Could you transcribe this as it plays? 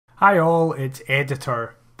Hi all, it's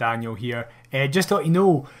editor Daniel here. Just to let you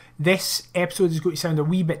know, this episode is going to sound a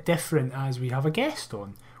wee bit different as we have a guest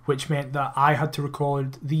on, which meant that I had to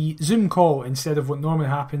record the Zoom call instead of what normally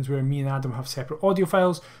happens where me and Adam have separate audio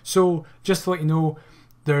files. So just to let you know,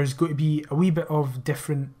 there's going to be a wee bit of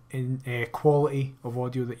different in quality of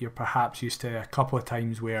audio that you're perhaps used to a couple of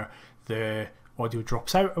times where the audio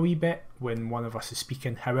drops out a wee bit when one of us is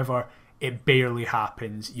speaking. However, it barely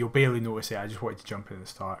happens. You'll barely notice it. I just wanted to jump in at the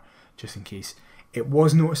start just in case it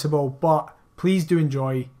was noticeable. But please do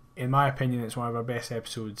enjoy. In my opinion, it's one of our best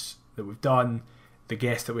episodes that we've done. The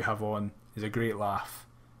guest that we have on is a great laugh.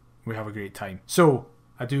 We have a great time. So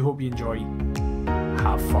I do hope you enjoy.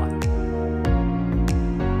 Have fun.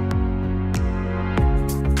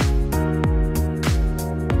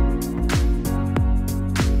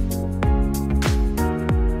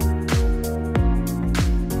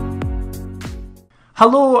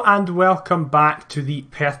 Hello and welcome back to the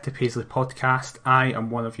Perth to Paisley Podcast. I am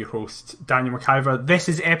one of your hosts, Daniel McIver. This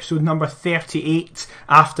is episode number 38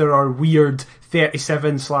 after our weird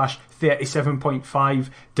 37/37.5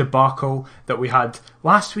 debacle that we had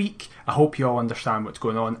last week. I hope you all understand what's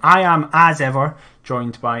going on. I am, as ever,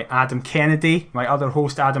 joined by Adam Kennedy, my other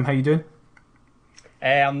host. Adam, how you doing?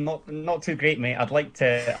 I'm not too great, mate. I'd like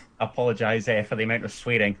to apologise for the amount of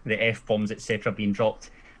swearing, the F-bombs, etc. being dropped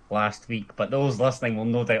last week, but those listening will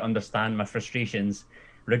no doubt understand my frustrations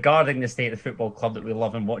regarding the state of the football club that we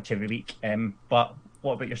love and watch every week. But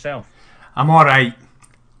what about yourself? I'm alright,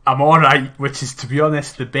 which is, to be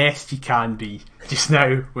honest, the best you can be just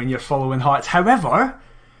now when you're following Hearts. However,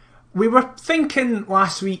 we were thinking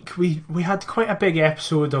last week, we had quite a big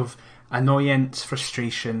episode of annoyance,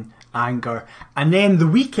 frustration, anger, and then the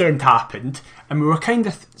weekend happened and we were kind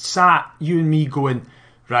of sat, you and me, going,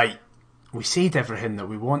 right, we said everything that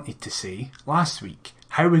we wanted to say last week.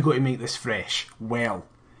 How are we going to make this fresh? Well,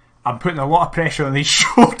 I'm putting a lot of pressure on his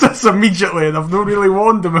shoulders immediately and I've not really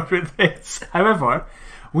warned him about this. However,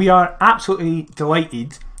 we are absolutely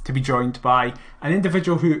delighted to be joined by an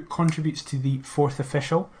individual who contributes to the Fourth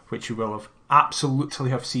Official, which you will have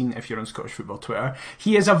absolutely have seen if you're on Scottish Football Twitter.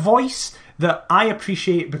 He is a voice that I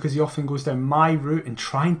appreciate because he often goes down my route in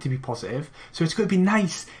trying to be positive. So it's going to be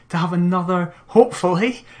nice to have another,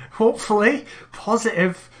 hopefully,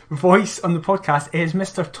 positive voice on the podcast. It is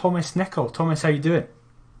Mr. Thomas Nicoll. Thomas, how you doing?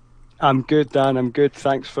 I'm good, Dan. I'm good.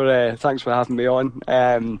 Thanks for having me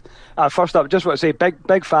on. First up, just want to say,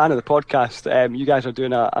 big fan of the podcast. You guys are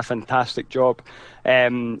doing a fantastic job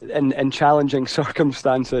in challenging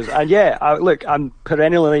circumstances. And yeah, I'm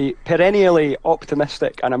perennially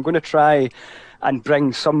optimistic, and I'm going to try and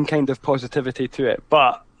bring some kind of positivity to it.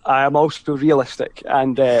 But I am also realistic,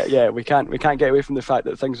 and we can't get away from the fact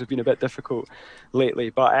that things have been a bit difficult lately.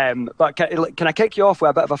 But can I kick you off with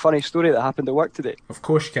a bit of a funny story that happened at work today? Of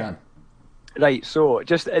course you can. Right, so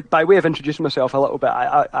just by way of introducing myself a little bit,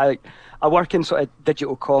 I work in sort of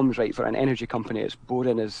digital comms, right, for an energy company. It's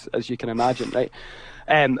boring as you can imagine, right?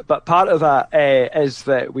 But part of that is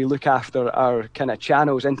that we look after our kind of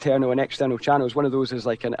channels, internal and external channels. One of those is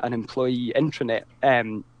like an employee intranet.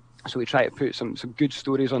 So we try to put some good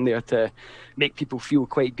stories on there to make people feel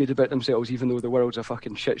quite good about themselves, even though the world's a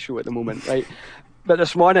fucking shit show at the moment, right? But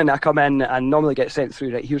this morning I come in and normally get sent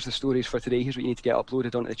through, right, here's the stories for today, here's what you need to get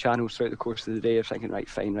uploaded onto the channels throughout the course of the day. I'm thinking, right,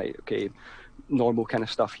 fine, right, okay, normal kind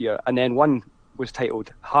of stuff here. And then one was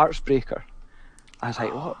titled Heartsbreaker. I was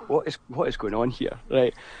like, what is going on here,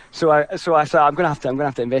 right? So I said, I'm gonna have to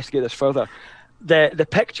investigate this further. The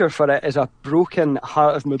picture for it is a broken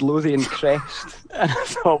Heart of Midlothian crest, and I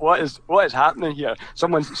thought, what is happening here?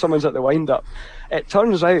 Someone's at the wind up. It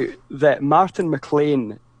turns out that Martin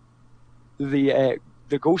McLean, the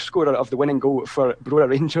goal scorer of the winning goal for Brora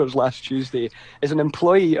Rangers last Tuesday, is an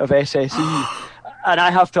employee of SSE. And I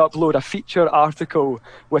have to upload a feature article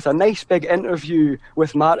with a nice big interview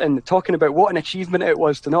with Martin talking about what an achievement it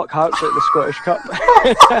was to knock Hearts out of the Scottish Cup.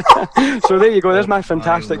 So there you go. There's my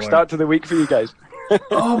fantastic start to the week for you guys.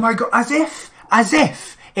 Oh my God. As if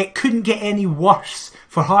it couldn't get any worse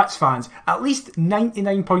for Hearts fans. At least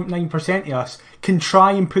 99.9% of us can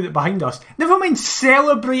try and put it behind us. Never mind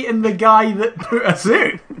celebrating the guy that put us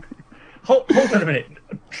out. Hold on a minute.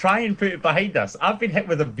 Try and put it behind us. I've been hit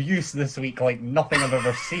with abuse this week like nothing I've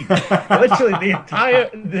ever seen. Literally,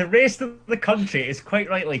 the rest of the country is quite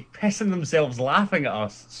rightly pissing themselves laughing at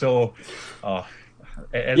us. So, but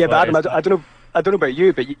Adam, I don't know about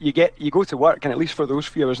you, but you go to work, and at least for those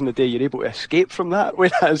few hours in the day, you're able to escape from that.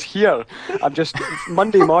 Whereas here, I'm just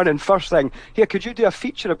Monday morning, first thing. Here, could you do a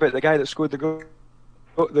feature about the guy that scored the goal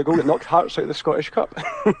that knocked Hearts out of the Scottish Cup?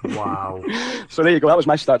 Wow. So there you go. That was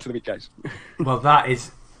my start to the week, guys. Well,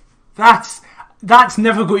 that's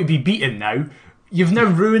never going to be beaten now. You've now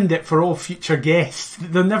ruined it for all future guests.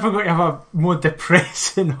 They're never going to have a more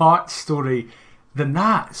depressing Hearts story than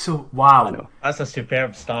that. So, wow. I know. That's a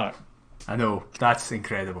superb start. I know. That's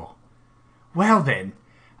incredible. Well then,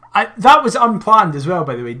 that was unplanned as well,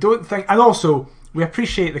 by the way. Don't think... And also, we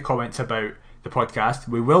appreciate the comments about the podcast.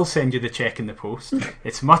 We will send you the cheque in the post.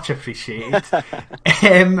 It's much appreciated.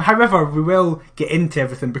 However, we will get into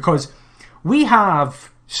everything because we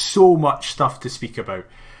have so much stuff to speak about.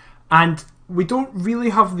 And we don't really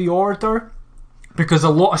have the order because a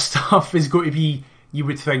lot of stuff is going to be, you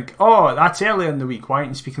would think, oh, that's early in the week, why aren't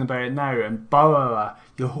you speaking about it now? And blah, blah, blah.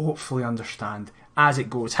 You'll hopefully understand as it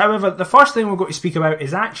goes. However, the first thing we're going to speak about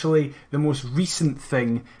is actually the most recent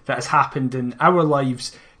thing that has happened in our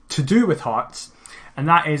lives to do with Hearts, and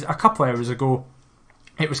that is a couple of hours ago.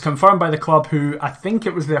 It was confirmed by the club, who I think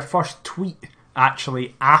it was their first tweet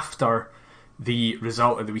actually after the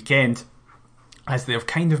result of the weekend, as they have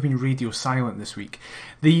kind of been radio silent this week.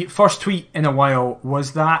 The first tweet in a while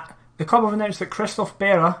was that the club have announced that Christophe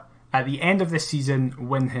Berra, at the end of this season,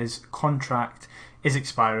 when his contract is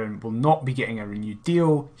expiring, will not be getting a renewed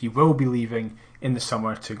deal. He will be leaving in the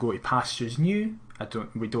summer to go to pastures new.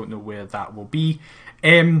 We don't know where that will be.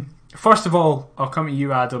 First of all, I'll come to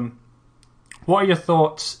you, Adam. What are your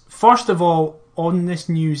thoughts, first of all, on this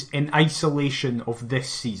news in isolation of this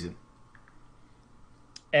season?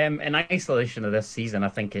 In isolation of this season, I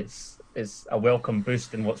think it's a welcome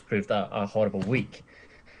boost in what's proved a horrible week.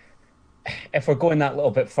 If we're going that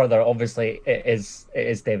little bit further, obviously it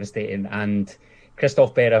is devastating, and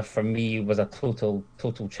Christophe Berra for me was a total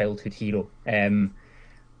childhood hero.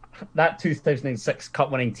 That 2006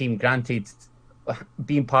 Cup winning team, granted,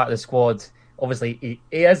 being part of the squad, obviously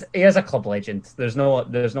he is a club legend. There's no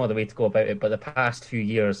other way to go about it. But the past few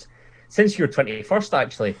years, since your 21st,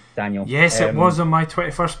 actually, Daniel. Yes, it was on my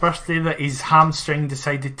 21st birthday that his hamstring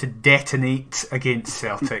decided to detonate against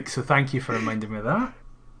Celtic. So thank you for reminding me of that.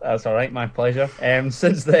 That's all right, my pleasure.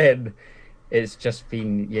 Since then, it's just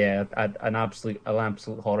been an absolute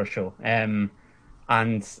horror show. And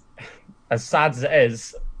as sad as it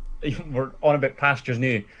is, we're on about pastures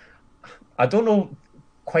new. I don't know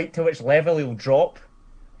quite to which level he'll drop,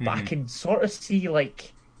 but I can sort of see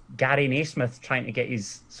like Gary Naismith trying to get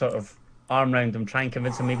his sort of arm round him, try and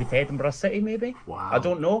convince him maybe to Edinburgh City, maybe. Wow. I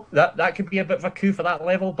don't know. That could be a bit of a coup for that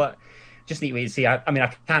level, but just need to wait and see. I mean,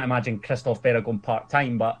 I can't imagine Christophe Berra going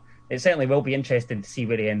part-time, but it certainly will be interesting to see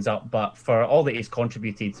where he ends up. But for all that he's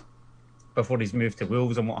contributed before he's moved to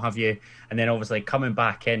Wolves and what have you, and then obviously coming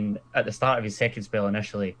back in at the start of his second spell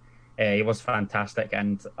initially, he was fantastic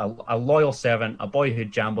and a loyal servant, a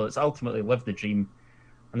boyhood jambo that's ultimately lived the dream.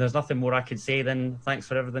 And there's nothing more I could say than thanks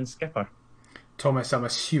for everything, Skipper. Thomas, I'm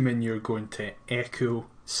assuming you're going to echo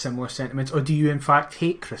similar sentiments, or do you in fact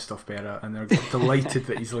hate Christophe Berra and are delighted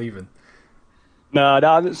that he's leaving?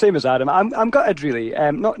 No, same as Adam. I'm gutted, really.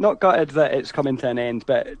 Not gutted that it's coming to an end,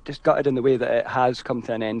 but just gutted in the way that it has come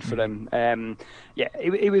to an end for him.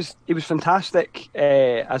 He was fantastic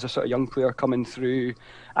as a sort of young player coming through.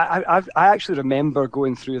 I actually remember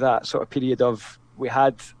going through that sort of period of we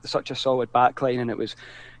had such a solid backline, and it was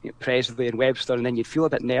Presley and Webster, and then you'd feel a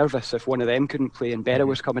bit nervous if one of them couldn't play and Berra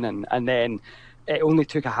was coming in, and then it only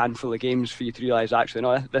took a handful of games for you to realise, actually,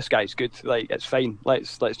 no, this guy's good. Like, it's fine.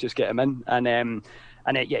 Let's just get him in.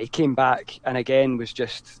 And he came back, and again was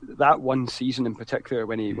just that one season in particular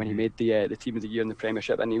when he made the team of the year in the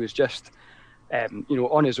Premiership, and he was just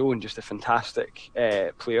on his own just a fantastic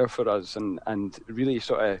player for us, and really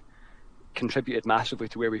sort of contributed massively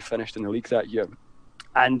to where we finished in the league that year.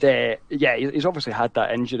 And he's obviously had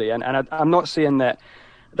that injury, and I'm not saying that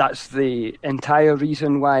that's the entire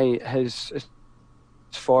reason why his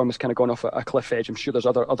form has kind of gone off a cliff edge. I'm sure there's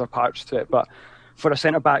other parts to it, but for a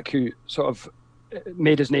centre back who sort of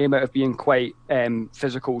made his name out of being quite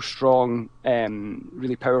physical, strong,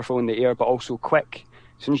 really powerful in the air, but also quick,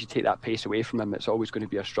 as soon as you take that pace away from him, it's always going to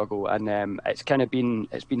be a struggle. And it's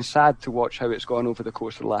been sad to watch how it's gone over the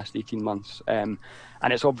course of the last 18 months. And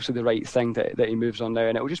it's obviously the right thing that he moves on now,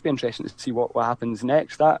 and it will just be interesting to see what happens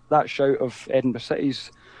next. That shout of Edinburgh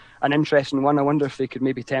City's an interesting one. I wonder if they could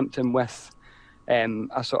maybe tempt him with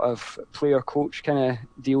a sort of player-coach kind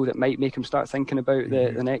of deal that might make him start thinking about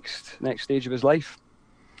the next stage of his life.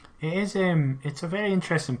 It is. It's a very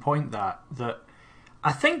interesting point that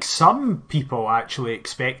I think some people actually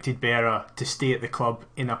expected Berra to stay at the club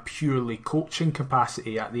in a purely coaching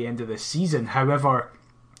capacity at the end of this season. However,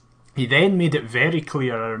 he then made it very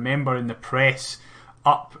clear, I remember in the press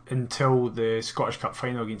up until the Scottish Cup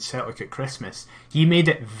final against Celtic at Christmas, he made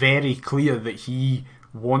it very clear that he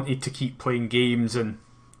wanted to keep playing games and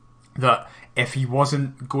that if he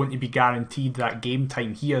wasn't going to be guaranteed that game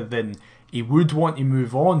time here, then he would want to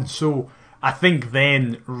move on. So I think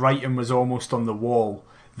then writing was almost on the wall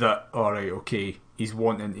that, all right, okay, he's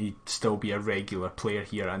wanting to still be a regular player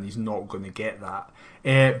here and he's not going to get that.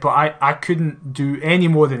 But I couldn't do any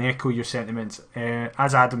more than echo your sentiments.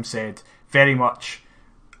 As Adam said, very much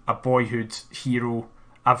a boyhood hero.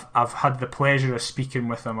 I've had the pleasure of speaking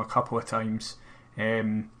with him a couple of times.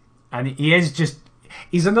 And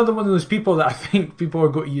he's another one of those people that I think people are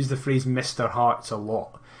going to use the phrase Mr. Hearts a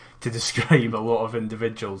lot to describe a lot of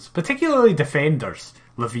individuals, particularly defenders.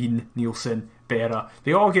 Levine, Nielsen, Berra,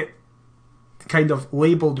 they all get kind of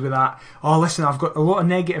labelled with that. Oh, listen, I've got a lot of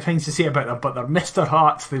negative things to say about them, but they're Mr.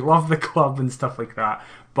 Hearts, they love the club and stuff like that.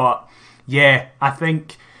 But yeah, I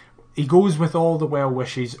think he goes with all the well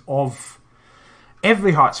wishes of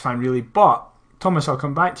every Hearts fan, really. But Thomas, I'll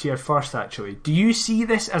come back to you first actually. Do you see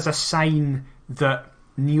this as a sign that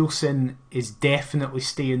Nielsen is definitely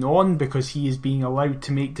staying on because he is being allowed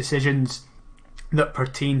to make decisions that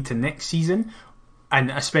pertain to next season,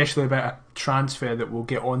 and especially about a transfer that we'll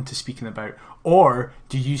get on to speaking about? Or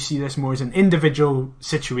do you see this more as an individual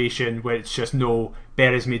situation where it's just, no,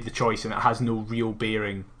 Berra's made the choice and it has no real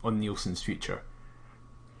bearing on Nielsen's future?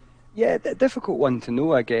 Yeah, difficult one to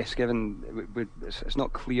know, I guess, given it's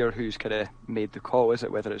not clear who's kind of made the call, is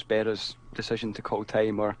it? Whether it's Berra's decision to call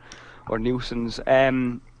time or Nielsen's.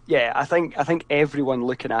 Yeah, I think everyone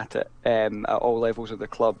looking at it at all levels of the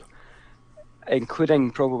club,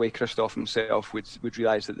 including probably Christoph himself, would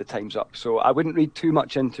realise that the time's up. So I wouldn't read too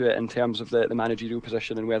much into it in terms of the managerial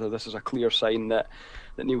position and whether this is a clear sign that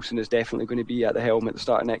Nielsen is definitely going to be at the helm at the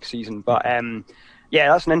start of next season. But yeah,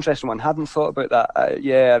 that's an interesting one. Hadn't thought about that.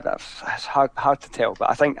 Yeah, that's hard to tell. But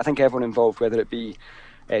I think everyone involved, whether it be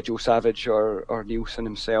Joe Savage or Nielsen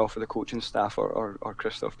himself or the coaching staff or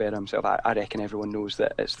Christoph Berra himself, I reckon everyone knows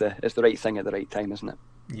that it's the right thing at the right time, isn't it?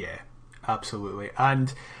 Yeah, absolutely.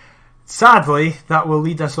 And sadly, that will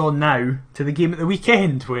lead us on now to the game at the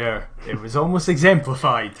weekend, where it was almost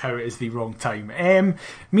exemplified how it is the wrong time.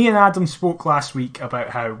 Me and Adam spoke last week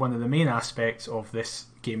about how one of the main aspects of this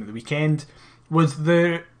game at the weekend was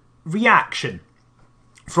the reaction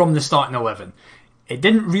from the starting 11. It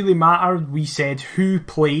didn't really matter, we said, who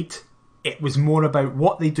played. It was more about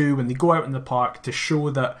what they do when they go out in the park to show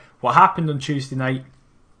that what happened on Tuesday night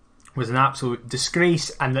was an absolute disgrace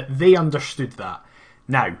and that they understood that.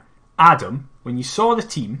 Now, Adam, when you saw the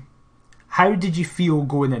team, how did you feel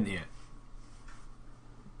going into it?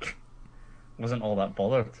 Wasn't all that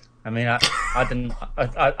bothered. I mean, I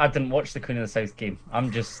didn't watch the Queen of the South game.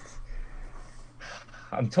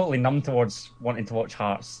 I'm totally numb towards wanting to watch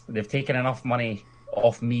Hearts. They've taken enough money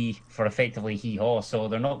off me for effectively hee-haw, so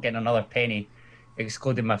they're not getting another penny,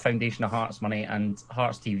 excluding my Foundation of Hearts money and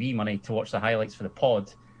Hearts TV money, to watch the highlights for the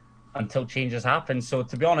pod until changes happen. So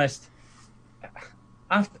to be honest,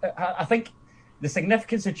 I think the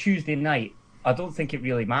significance of Tuesday night, I don't think it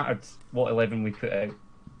really mattered what 11 we put out.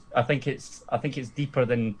 I think it's deeper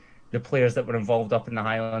than the players that were involved up in the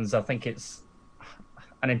Highlands. I think it's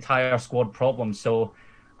an entire squad problem. So,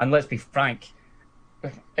 and let's be frank,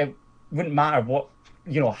 it wouldn't matter how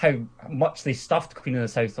much they stuffed Queen of the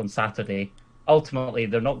South on Saturday. Ultimately,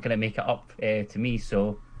 they're not going to make it up to me.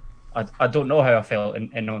 So, I don't know how I felt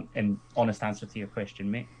in honest answer to your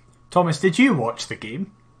question, mate. Thomas, did you watch the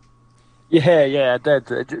game? Yeah, I did.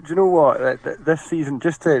 Do you know what? This season,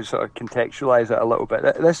 just to sort of contextualise it a little bit,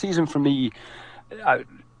 this season for me,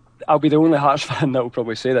 I'll be the only Hearts fan that will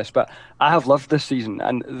probably say this, but I have loved this season,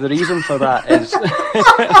 and the reason for that is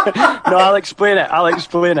no, I'll explain it. Right,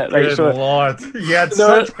 good Lord, you had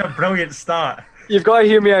such a brilliant start. You've got to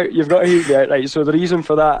hear me out. Right. So the reason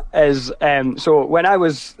for that is, so when I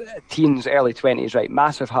was teens, early 20s, right,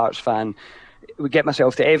 massive Hearts fan, would get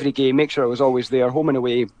myself to every game, make sure I was always there, home and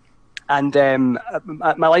away. And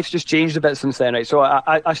my life's just changed a bit since then, right? So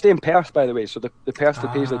I stay in Perth, by the way. So the Perth to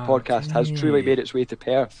Paisley podcast has truly made its way to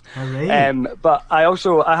Perth. Right. But I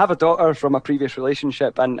have a daughter from a previous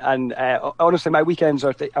relationship, and honestly, my weekends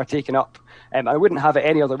are taken up. I wouldn't have it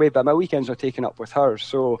any other way, but my weekends are taken up with her.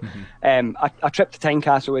 So a trip to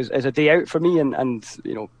Tynecastle is a day out for me, and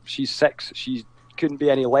she's 6. She couldn't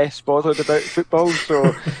be any less bothered about football,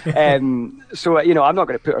 so I'm not going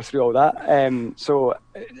to put her through all that. So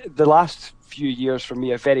the last few years for me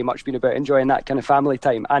have very much been about enjoying that kind of family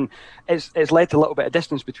time, and it's led to a little bit of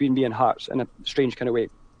distance between me and Hearts in a strange kind of way.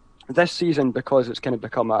 this season, because it's kind of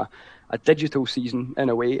become a digital season in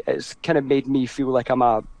a way, it's kind of made me feel like I'm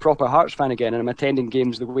a proper Hearts fan again, and I'm attending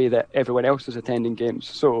games the way that everyone else is attending games.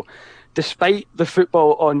 So despite the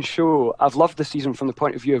football on show, I've loved the season from the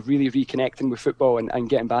point of view of really reconnecting with football and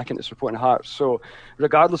getting back into supporting Hearts. So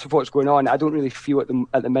regardless of what's going on, I don't really feel at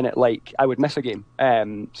the minute like I would miss a game.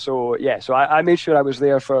 So I made sure I was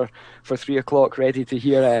there for 3 o'clock, ready to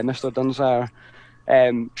hear Mr. Dunsire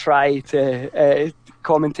try to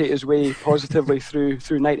commentate his way positively through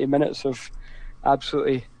 90 minutes of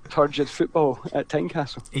absolutely turgid football at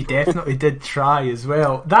Tynecastle. He definitely did try as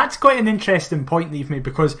well. That's quite an interesting point that you've made,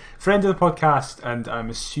 because friend of the podcast, and I'm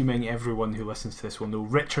assuming everyone who listens to this will know,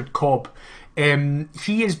 Richard Cobb,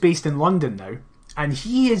 he is based in London now, and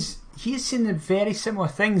he is saying the very similar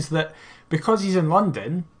things, that because he's in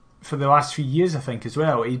London for the last 3 years, I think, as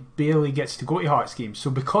well, he barely gets to go to Hearts games. So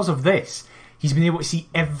because of this, he's been able to see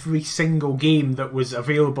every single game that was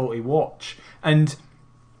available to watch. And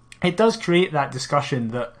it does create that discussion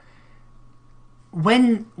that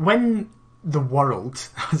when the world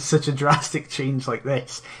has such a drastic change like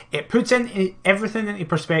this, it puts everything into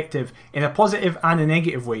perspective in a positive and a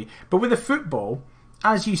negative way. But with the football,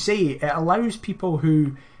 as you say, it allows people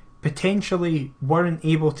who potentially weren't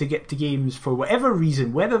able to get to games for whatever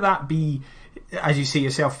reason, whether that be, as you say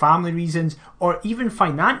yourself, family reasons, or even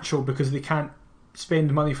financial, because they can't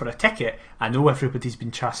spend money for a ticket. I know everybody's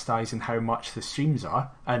been chastising how much the streams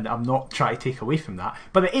are, and I'm not trying to take away from that,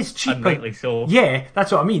 but it is cheaper. Rightly so. Yeah,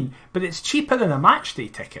 that's what I mean. But it's cheaper than a match day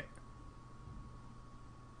ticket.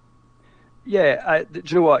 Yeah, do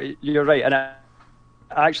you know what? You're right. And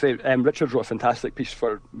actually, Richard wrote a fantastic piece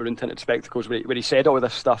for Maroon Tinted Spectacles where he said all of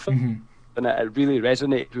this stuff. Mm-hmm. And it really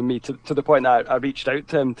resonated with me to the point that I reached out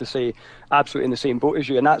to him to say, absolutely in the same boat as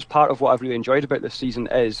you. And that's part of what I've really enjoyed about this season,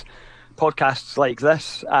 is podcasts like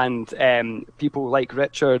this and people like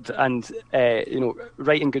Richard and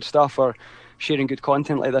writing good stuff or sharing good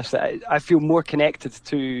content like this. That I feel more connected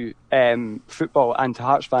to football and to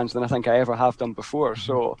Hearts fans than I think I ever have done before.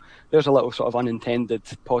 So there's a little sort of unintended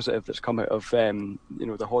positive that's come out of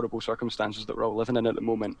the horrible circumstances that we're all living in at the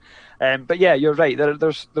moment. But yeah, you're right.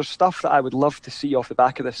 There's stuff that I would love to see off the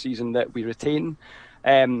back of this season that we retain.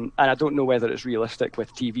 And I don't know whether it's realistic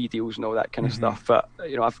with TV deals and all that kind of stuff, but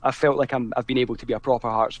I've felt like I've been able to be a proper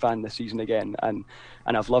Hearts fan this season again, and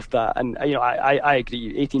I've loved that. And I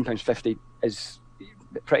agree, £18.50 is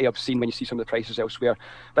pretty obscene when you see some of the prices elsewhere.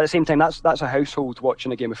 But at the same time, that's a household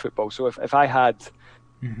watching a game of football. So if I had,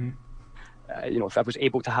 if I was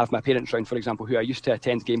able to have my parents round, for example, who I used to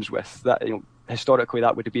attend games with, that historically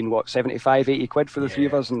that would have been 75-80 quid for the three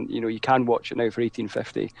of us, and you can watch it now for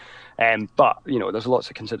 £18.50. But there's lots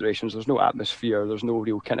of considerations. There's no atmosphere. There's no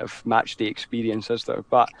real kind of match day experience, is there?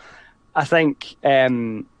 But I think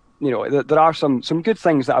there are some good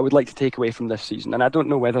things that I would like to take away from this season, and I don't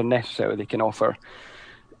know whether necessarily they can offer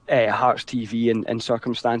Hearts TV in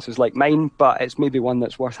circumstances like mine, but it's maybe one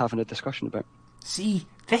that's worth having a discussion about. See,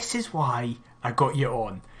 this is why I got you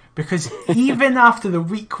on, because even after the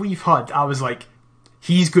week we've had, I was like,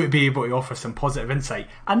 he's going to be able to offer some positive insight.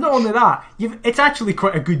 And not only that, it's actually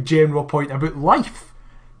quite a good general point about life.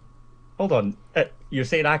 Hold on, you're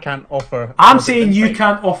saying I can't offer... I'm saying insight? You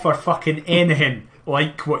can't offer fucking anything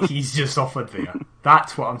like what he's just offered there.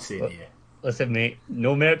 That's what I'm saying to you. Listen, mate,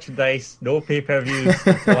 no merchandise, no pay-per-views,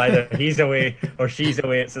 either he's away or she's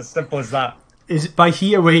away. It's as simple as that. Is by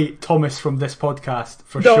he away, Thomas from this podcast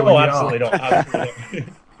for sure? No, absolutely not. Absolutely not.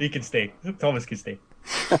 He can stay. Thomas can stay.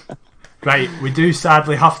 Right, we do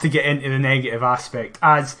sadly have to get into the negative aspect,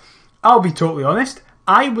 as I'll be totally honest,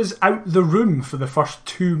 I was out the room for the first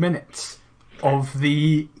 2 minutes of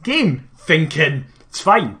the game, thinking it's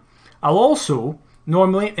fine. I'll also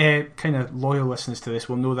normally, kind of loyal listeners to this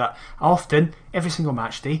will know that I often, every single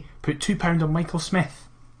match day, put £2 on Michael Smith.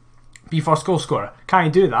 Be first goal scorer.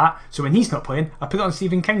 Can't do that, so when he's not playing, I put it on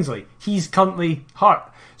Stephen Kingsley. He's currently hurt.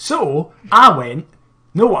 So I went,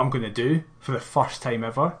 know what I'm going to do for the first time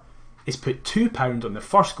ever is put £2 on the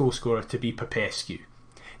first goal scorer to be Popescu.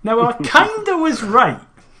 Now I kind of was right,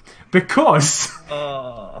 because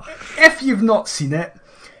if you've not seen it,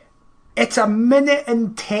 it's 1 minute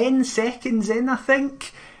and 10 seconds in, I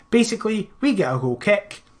think. Basically, we get a goal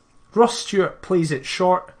kick. Ross Stewart plays it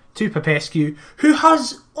short to Popescu, who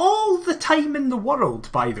has all the time in the world,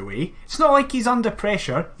 by the way. It's not like he's under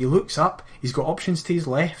pressure. He looks up, he's got options to his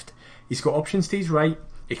left, he's got options to his right,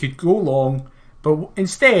 it could go long, but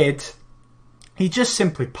instead he just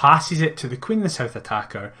simply passes it to the Queen of the South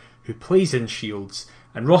attacker, who plays in Shields,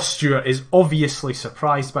 and Ross Stewart is obviously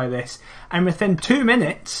surprised by this, and within 2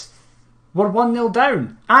 minutes we're 1-0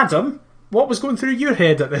 down. Adam, what was going through your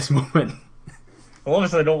head at this moment? Well,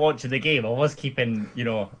 obviously not watching the game. I was keeping,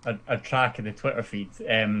 a track of the Twitter feed.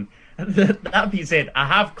 That being said, I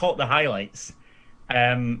have caught the highlights.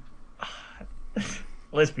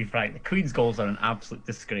 Let's be frank, the Queen's goals are an absolute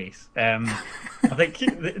disgrace. I think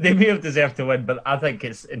they may have deserved to win, but I think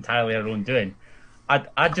it's entirely our own doing.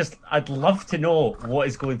 I'd love to know what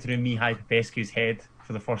is going through Mihai Popescu's head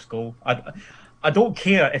for the first goal. I don't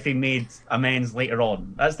care if he made amends later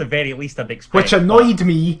on. That's the very least I'd expect. Which annoyed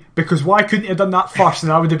me, because why couldn't he have done that first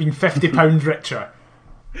and I would have been £50 richer?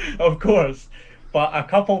 Of course. But a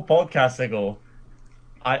couple podcasts ago,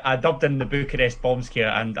 I dubbed in the Bucharest bomb scare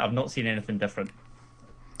and I've not seen anything different.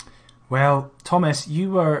 Well, Thomas,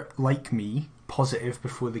 you were, like me, positive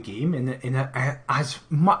before the game, in as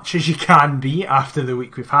much as you can be after the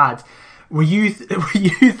week we've had. Were you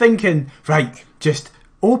thinking, right, just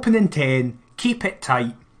open in 10, keep it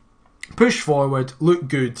tight, push forward, look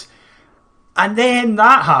good, and then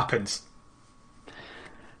that happens?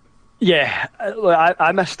 Yeah,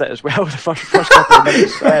 I missed it as well, the first couple of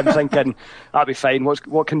minutes, thinking, that'll be fine,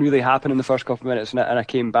 what can really happen in the first couple of minutes, and I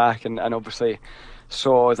came back and obviously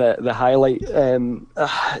saw the highlight.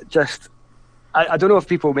 I don't know if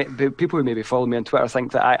people who maybe follow me on Twitter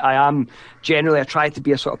think that I am generally, I try to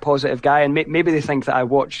be a sort of positive guy, and maybe they think that I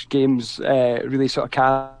watch games really sort of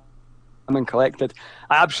calm and collected.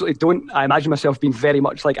 I absolutely don't. I imagine myself being very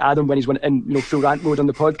much like Adam when he's in full rant mode on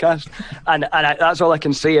the podcast, and that's all I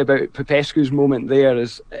can say about Popescu's moment there.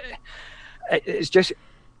 Is it's just,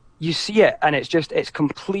 you see it and it's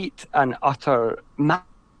complete and utter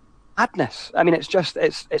madness. I mean,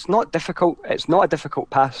 it's not difficult. It's not a difficult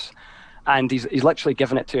pass. And he's literally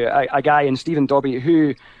given it to a guy in Stephen Dobbie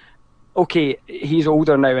who, okay, he's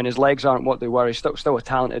older now and his legs aren't what they were. He's still a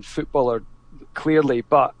talented footballer, clearly.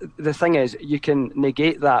 But the thing is, you can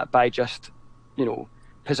negate that by just,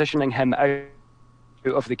 positioning him out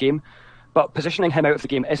of the game. But positioning him out of the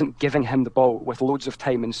game isn't giving him the ball with loads of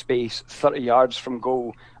time and space, 30 yards from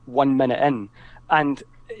goal, 1 minute in. And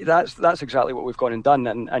that's exactly what we've gone and done,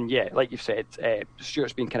 and yeah, like you've said,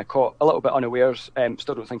 Stuart's been kind of caught a little bit unawares.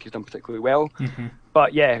 Still don't think he's done particularly well,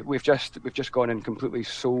 but yeah, we've just gone and completely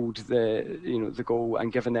sold the goal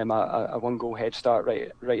and given them a 1-goal head start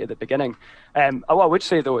right at the beginning. What I would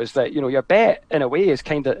say though is that your bet in a way is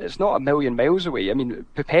it's not a million miles away. I mean,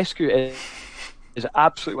 Popescu is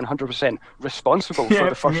absolutely 100% responsible for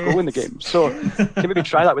the first goal in the game. So can maybe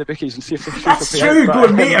try that with the bookies and see if they That's true, go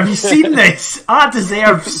mate, have you seen this? I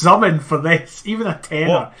deserve something for this, even a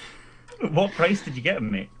tenner. What price did you get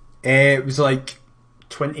him, mate? It was like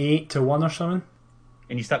 28 to 1 or something.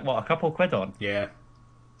 And you stuck, a couple quid on? Yeah.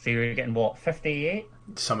 So you were getting, 58?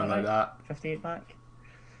 Something like that. 58 back?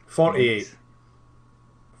 48.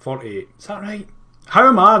 48. Is that right? How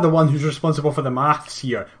am I the one who's responsible for the maths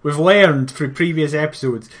here? We've learned through previous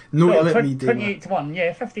episodes. Let me do 28 to 1,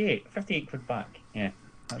 yeah, 58. 58 quid back. Yeah,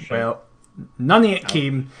 that's right. Well, none of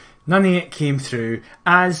it came through,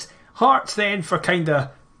 as Hearts then for kind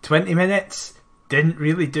of 20 minutes didn't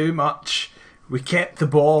really do much. We kept the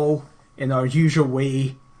ball in our usual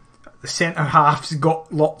way. The centre halves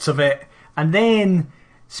got lots of it. And then,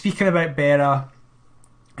 speaking about Berra,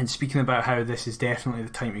 and speaking about how this is definitely the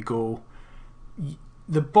time to go,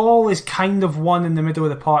 the ball is kind of won in the middle of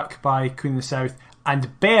the park by Queen of the South,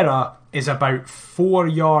 and Berra is about 4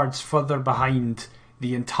 yards further behind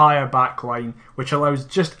the entire back line, which allows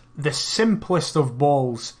just the simplest of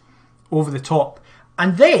balls over the top.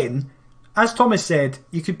 And then, as Thomas said,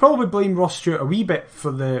 you could probably blame Ross Stewart a wee bit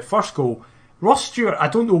for the first goal. Ross Stewart, I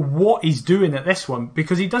don't know what he's doing at this one,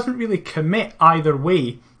 because he doesn't really commit either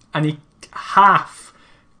way, and he half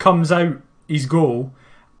comes out his goal.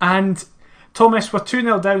 And Thomas, we're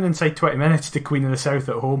 2-0 down inside 20 minutes to Queen of the South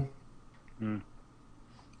at home.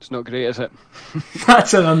 It's not great, is it?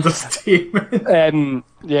 That's an understatement.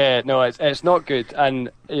 Yeah, no, it's not good. And,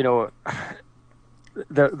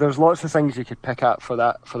 there's lots of things you could pick at for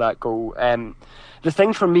that goal. The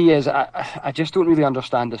thing for me is I just don't really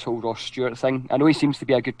understand this whole Ross Stewart thing. I know he seems to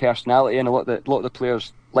be a good personality and a lot of the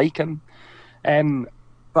players like him.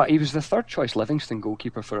 But he was the third choice Livingston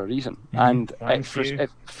goalkeeper for a reason. And it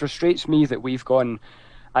frustrates me that we've gone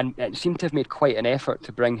and seemed to have made quite an effort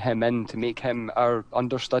to bring him in, to make him our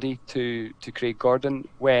understudy to Craig Gordon,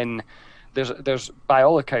 when there's by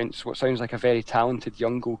all accounts what sounds like a very talented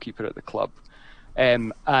young goalkeeper at the club.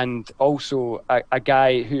 And also a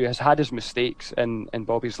guy who has had his mistakes in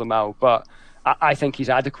Bobby's Lamal, but I think he's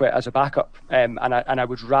adequate as a backup. And I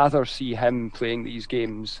would rather see him playing these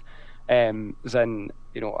games than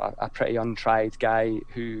a pretty untried guy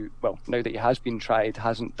who, well, now that he has been tried,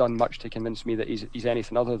 hasn't done much to convince me that he's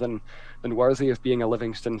anything other than worthy of being a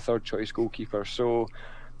Livingston third choice goalkeeper. So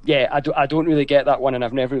yeah, I don't really get that one, and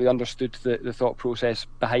I've never really understood the thought process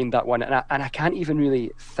behind that one, and I can't even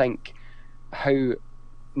really think how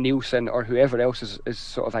Nielsen or whoever else is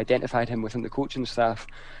sort of identified him within the coaching staff.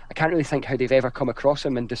 I can't really think how they've ever come across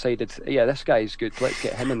him and decided, yeah, this guy's good, let's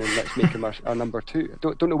get him in and let's make him our number 2. I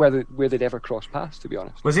don't know where they'd ever cross paths, to be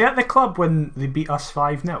honest. Was he at the club when they beat us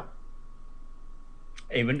 5-0?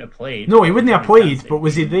 He wouldn't have played. No, he wouldn't have played, but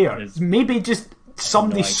was he there? Maybe just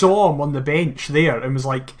somebody saw him on the bench there and was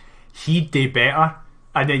like, he'd do better.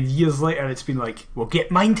 And then years later it's been like, well,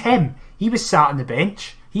 mind him. He was sat on the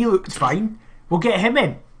bench. He looked fine. We'll get him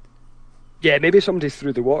in. Yeah, maybe somebody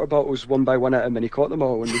threw the water bottles one by one at him and he caught them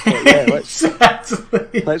all, and we thought,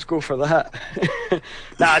 yeah, let's go for that.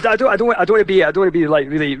 Nah, I don't want to be like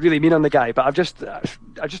really mean on the guy, but I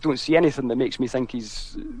just don't see anything that makes me think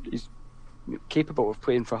he's capable of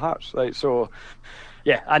playing for Hearts. Like, so,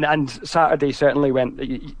 yeah, and Saturday certainly went.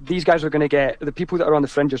 These guys are going to get, the people that are on the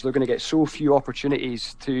fringes, they're going to get so few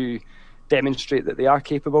opportunities to demonstrate that they are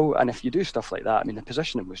capable, and if you do stuff like that, I mean, the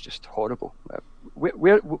positioning was just horrible.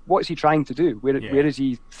 What is he trying to do? Where is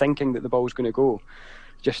he thinking that the ball's going to go?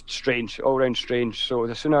 Just strange, all round strange. So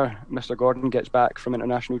the sooner Mr. Gordon gets back from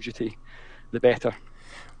international duty, the better.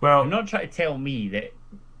 Well, you're not trying to tell me that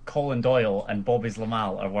Colin Doyle and Bobby's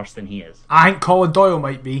Lamal are worse than he is. I think Colin Doyle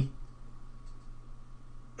might be.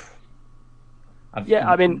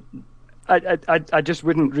 I mean, I just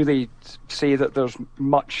wouldn't really say that there's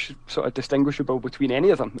much sort of distinguishable between any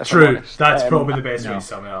of them. True, that's probably the best way to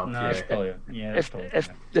sum it up. No, it's probably, yeah.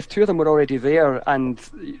 If two of them were already there and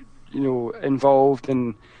involved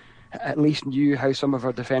and at least knew how some of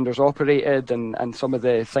our defenders operated and some of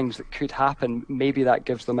the things that could happen, maybe that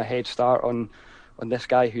gives them a head start on this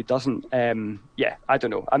guy who doesn't. I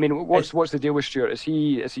don't know. I mean, what's the deal with Stuart? Is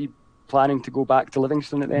he planning to go back to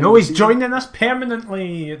Livingston at the end? No, he's joining us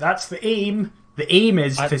permanently. That's the aim. The aim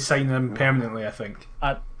is to sign him permanently, I think.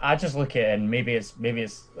 I just look at it and maybe it's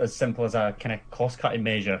as simple as a kind of cost cutting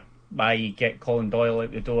measure. I get Colin Doyle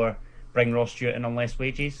out the door, bring Ross Stewart in on less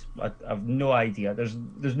wages. I've no idea. There's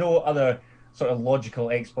no other sort of logical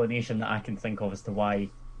explanation that I can think of as to why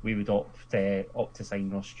we would opt to sign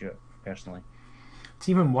Ross Stewart personally. It's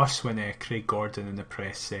even worse when Craig Gordon in the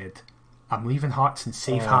press said, I'm leaving Hearts in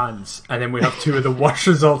safe hands, and then we have two of the worst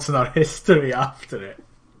results in our history after it.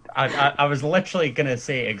 I was literally going to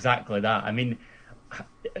say exactly that. I mean,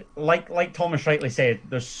 like Thomas rightly said,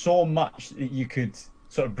 there's so much that you could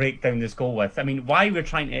sort of break down this goal with. I mean, why we're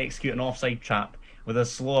trying to execute an offside trap with as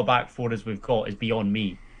slow a back four as we've got is beyond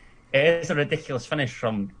me. It is a ridiculous finish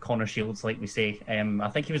from Connor Shields, like we say. I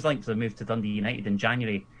think he was linked to the move to Dundee United in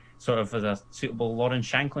January, sort of as a suitable Lawrence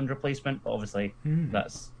Shankland replacement, but obviously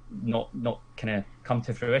that's not kind of come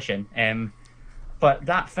to fruition. But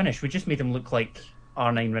that finish, we just made him look like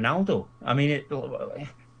R9 Ronaldo. I mean,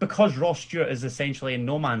 because Ross Stewart is essentially in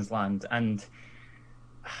no man's land, and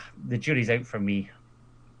the jury's out for me.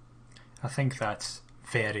 I think that's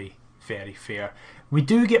very, very fair. We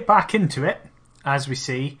do get back into it, as we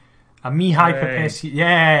say. A Mihai Popescu.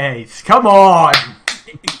 Yay! Come on!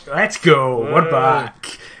 Let's go. We're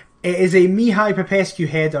back. It is a Mihai Popescu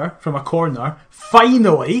header from a corner.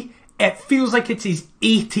 Finally, it feels like it's his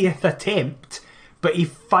 80th attempt, but he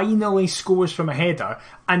finally scores from a header.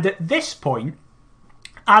 And at this point,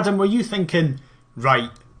 Adam, were you thinking, right,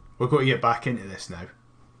 we're going to get back into this now?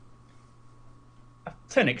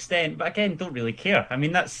 To an extent, but again, don't really care. I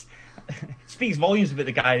mean, that's speaks volumes about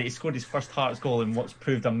the guy that he scored his first Hearts goal in what's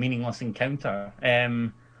proved a meaningless encounter. I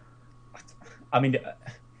mean,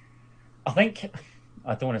 I think,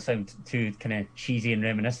 I don't want to sound too kind of cheesy and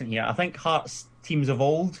reminiscent here. I think Hearts teams of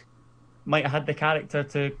old might have had the character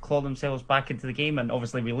to claw themselves back into the game, and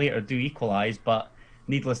obviously we later do equalise, but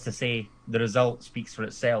needless to say, the result speaks for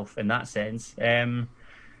itself in that sense.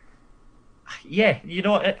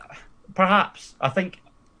 Perhaps, I think,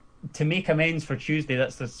 to make amends for Tuesday,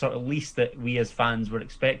 that's the sort of least that we as fans were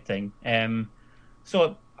expecting.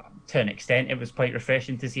 So, to an extent, it was quite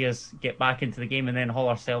refreshing to see us get back into the game and then haul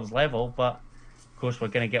ourselves level, but of course we're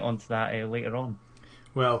going to get onto that later on.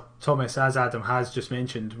 Well, Thomas, as Adam has just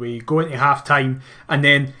mentioned, we go into half-time, and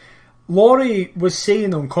then Laurie was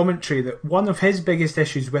saying on commentary that one of his biggest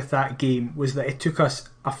issues with that game was that it took us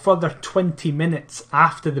a further 20 minutes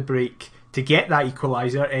after the break to get that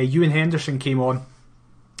equaliser. Ewan Henderson came on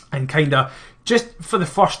and kind of, just for the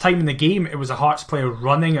first time in the game, it was a Hearts player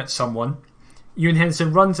running at someone. Ewan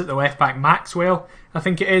Henderson runs at the left-back, Maxwell, I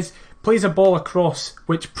think it is, plays a ball across,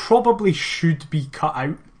 which probably should be cut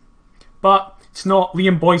out. But it's not.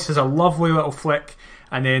 Liam Boyce has a lovely little flick,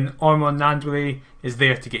 and then Armand Nandwile is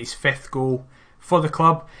there to get his 5th goal for the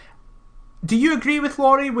club. do you agree with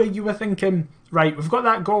Laurie where you were thinking, right, we've got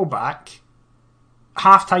that goal back,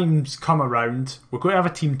 half time's come around, we're going to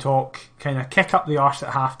have a team talk, kind of kick up the arse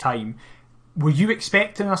at half time. Were you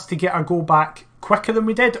expecting us to get our goal back quicker than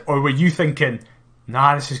we did, or were you thinking,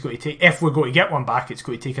 nah, this is going to take, if we're going to get one back, it's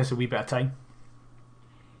going to take us a wee bit of time?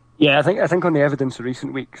 Yeah, I think on the evidence of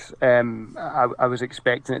recent weeks, I was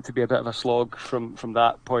expecting it to be a bit of a slog from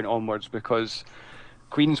that point onwards, because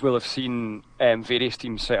Queens will have seen various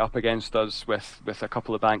teams set up against us with a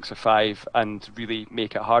couple of banks of 5 and really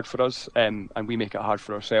make it hard for us, and we make it hard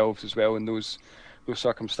for ourselves as well in those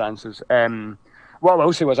circumstances. What I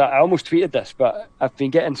will say was, I almost tweeted this, but I've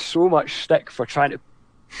been getting so much stick for trying to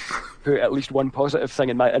put at least one positive thing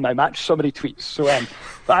in my match summary tweets. So,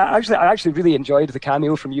 but I actually really enjoyed the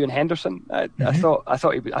cameo from Ewan Henderson. I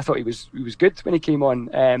thought he was good when he came on.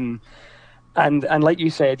 And like you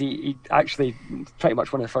said, he actually pretty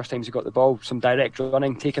much one of the first times he got the ball, some direct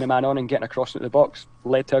running, taking a man on and getting across into the box,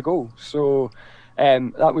 led to a goal. So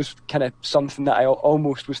that was kind of something that I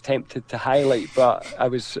almost was tempted to highlight, but I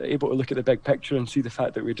was able to look at the big picture and see the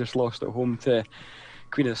fact that we just lost at home to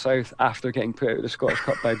Queen of the South after getting put out of the Scottish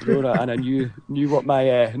Cup by Brora, and I knew what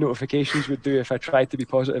my notifications would do if I tried to be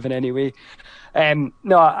positive in any way. When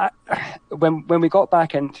we got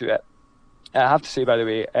back into it, I have to say, by the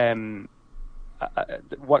way, I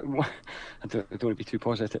don't want to be too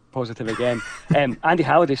positive again. Andy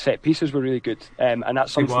Halliday's set pieces were really good, and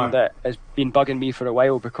that's something that has been bugging me for a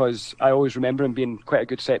while, because I always remember him being quite a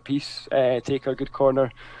good set piece taker, good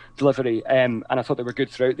corner delivery, and I thought they were good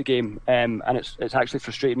throughout the game, and it's actually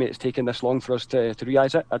frustrated me it's taken this long for us to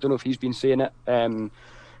realise it. I don't know if he's been saying it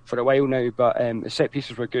for a while now, but the set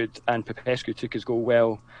pieces were good, and Popescu took his goal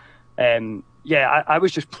well. I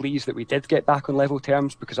was just pleased that we did get back on level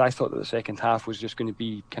terms, because I thought that the second half was just going to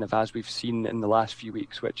be kind of as we've seen in the last few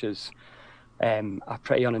weeks, which is a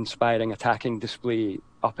pretty uninspiring attacking display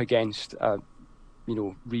up against a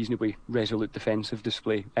reasonably resolute defensive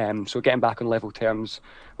display. So getting back on level terms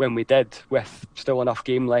when we did, with still enough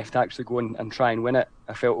game left to actually go and try and win it,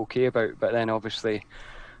 I felt okay about. But then obviously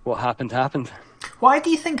what happened. Why do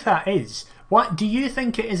you think that is? What do you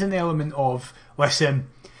think it is an element of, listen,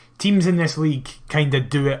 teams in this league kind of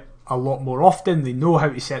do it a lot more often, they know how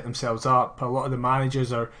to set themselves up, a lot of the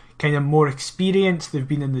managers are kind of more experienced, they've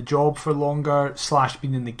been in the job for longer /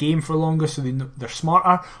 been in the game for longer, so they're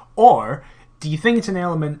smarter? Or do you think it's an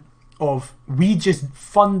element of we just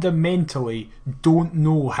fundamentally don't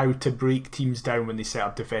know how to break teams down when they set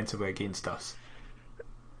up defensively against us?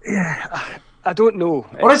 Yeah, I don't know.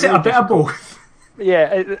 Or is it a bit of both?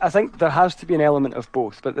 Yeah, I think there has to be an element of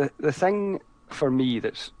both, but the thing for me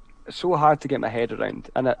that's so hard to get my head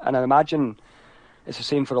around, and I imagine it's the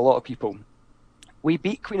same for a lot of people. We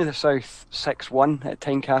beat Queen of the South 6-1 at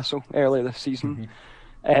Tynecastle earlier this season.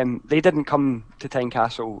 They didn't come to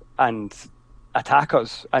Tynecastle and attack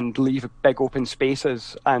us and leave big open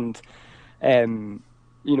spaces, and and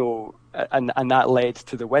that led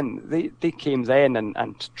to the win. They came then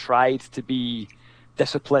and tried to be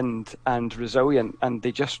disciplined and resilient, and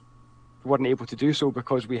they just weren't able to do so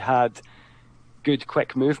because we had good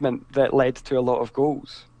quick movement that led to a lot of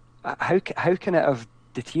goals. How can it have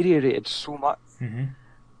deteriorated so much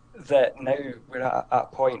that now we're at a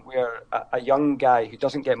point where a young guy who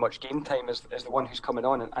doesn't get much game time is the one who's coming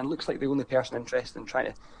on and looks like the only person interested in trying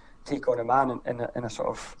to take on a man in a sort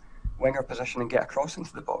of winger position and get across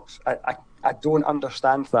into the box? I don't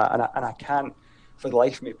understand that, and I can't for the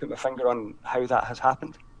life of me put my finger on how that has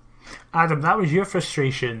happened. Adam, that was your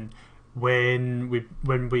frustration when we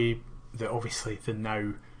obviously the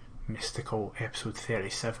now mystical episode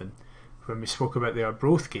 37, when we spoke about the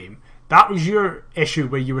Arbroath game. That was your issue,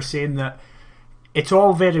 where you were saying that it's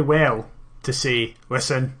all very well to say,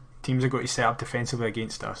 listen, teams are going to set up defensively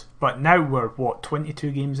against us, but now we're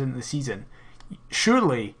 22 games into the season,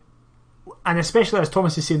 surely, and especially as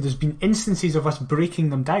Thomas is saying, there's been instances of us breaking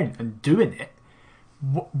them down and doing it.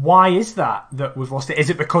 Why is that we've lost it? Is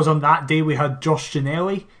it because on that day we had Josh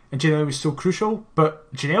Ginnelly and Ginnelly was so crucial?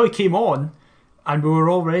 But Ginnelly came on and we were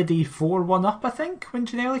already 4-1 up, I think, when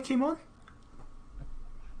Ginnelly came on.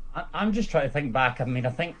 I'm just trying to think back. I mean, I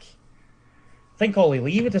think Ollie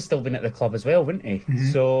Lee would have still been at the club as well, wouldn't he?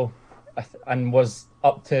 So, and was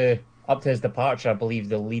up to his departure, I believe,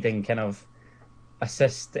 the leading kind of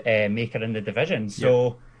assist maker in the division.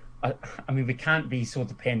 So, I mean, we can't be so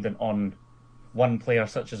dependent on one player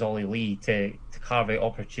such as Ollie Lee to carve out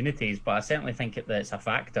opportunities, but I certainly think that it's a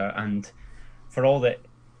factor. And for all that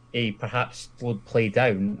he perhaps slowed play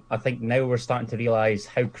down, I think now we're starting to realise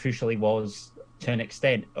how crucial he was to an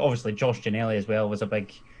extent. Obviously, Josh Ginnelly as well was a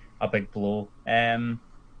big blow. I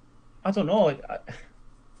don't know.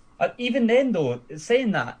 Even then, though,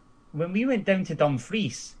 saying that, when we went down to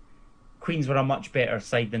Dumfries, Queens were a much better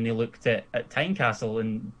side than they looked at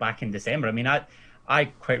Tynecastle back in December. I mean, I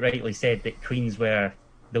quite rightly said that Queens were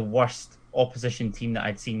the worst opposition team that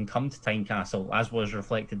I'd seen come to Tynecastle, as was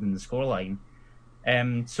reflected in the scoreline.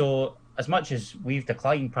 So as much as we've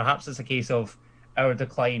declined, perhaps it's a case of our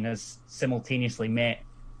decline has simultaneously met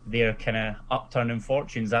their kind of upturn in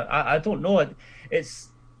fortunes. I don't know. It's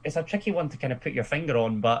a tricky one to kind of put your finger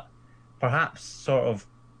on, but perhaps sort of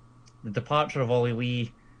the departure of Ollie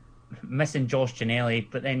Lee, missing Josh Ginnelly,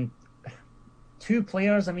 but then 2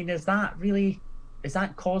 players. I mean, is that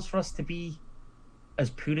cause for us to be as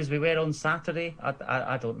poor as we were on Saturday?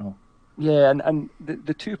 I don't know. Yeah, and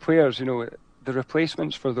the 2 players, the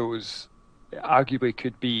replacements for those arguably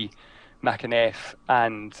could be McAneff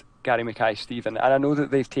and Gary Mackay-Steven. And I know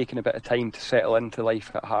that they've taken a bit of time to settle into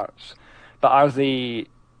life at Hearts, but are they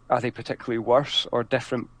particularly worse or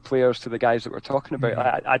different players to the guys that we're talking about?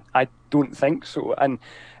 Mm-hmm. I don't think so. And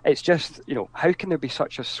it's just, how can there be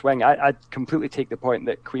such a swing? I completely take the point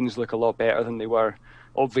that Queens look a lot better than they were,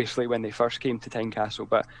 obviously, when they first came to Tynecastle.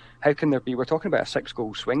 But how can there be, we're talking about a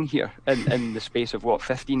 6-goal swing here in the space of,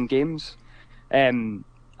 15 games? I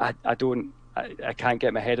can't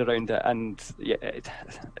get my head around it. And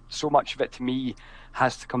so much of it, to me,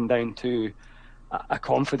 has to come down to a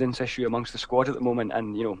confidence issue amongst the squad at the moment,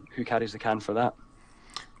 and who carries the can for that.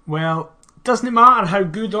 Well, doesn't it matter how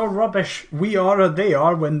good or rubbish we are or they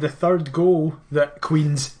are when the 3rd goal that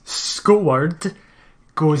Queens scored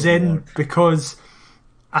goes in, because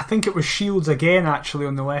I think it was Shields again, actually,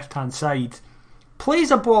 on the left hand side,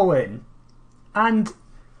 plays a ball in, and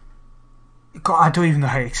God, I don't even know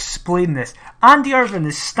how to explain this. Andy Irvine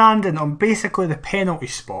is standing on basically the penalty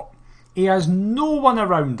spot. He has no one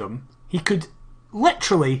around him. He could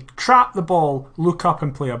literally trap the ball, look up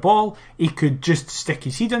and play a ball. He could just stick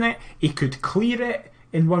his head in it. He could clear it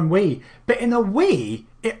in one way. But in a way,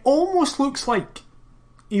 it almost looks like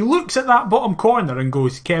he looks at that bottom corner and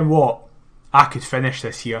goes, Ken, what? I could finish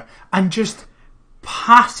this here. And just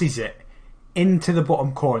passes it into the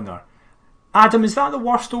bottom corner. Adam, is that the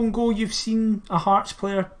worst own goal you've seen a Hearts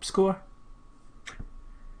player score?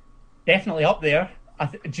 Definitely up there.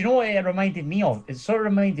 Do you know what it reminded me of? It sort of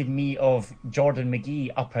reminded me of Jordan McGee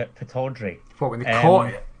up at Pataudry. What, when they caught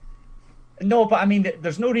it? No, but I mean,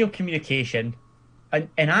 there's no real communication. And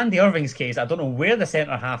in Andy Irving's case, I don't know where the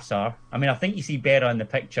centre halves are. I mean, I think you see Berra in the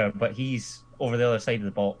picture, but he's over the other side of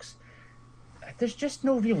the box. There's just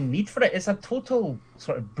no real need for it. It's a total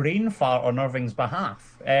sort of brain fart on Irving's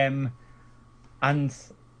behalf. And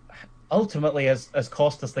ultimately has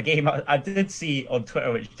cost us the game. I did see on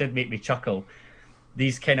Twitter, which did make me chuckle,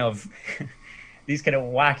 these kind of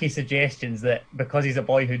wacky suggestions that because he's a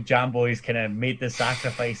boyhood jambo, he's kind of made the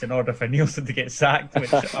sacrifice in order for Nielsen to get sacked,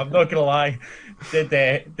 which I'm not going to lie, did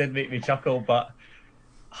make me chuckle. But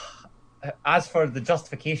as for the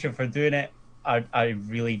justification for doing it, I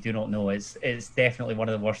really do not know. It's definitely one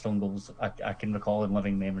of the worst own goals I can recall in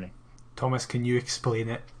living memory. Thomas, can you explain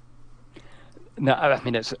it? No, I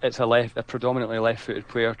mean it's a predominantly left-footed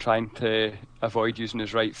player trying to avoid using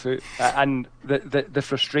his right foot, and the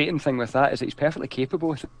frustrating thing with that is that he's perfectly capable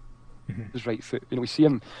with his right foot. We see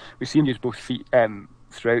him use both feet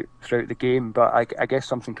throughout the game, but I guess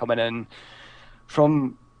something coming in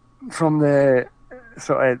from the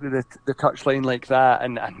sort of the touchline like that,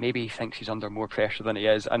 and maybe he thinks he's under more pressure than he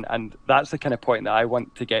is, and that's the kind of point that I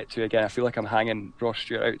want to get to. Again, I feel like I'm hanging Ross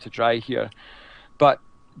Stewart out to dry here, but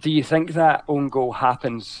do you think that own goal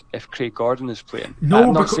happens if Craig Gordon is playing?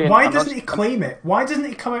 No, because why doesn't he claim it? Why doesn't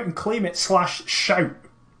he come out and claim it / shout?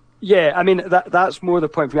 Yeah, I mean, that's more the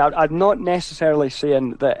point for me. I'm not necessarily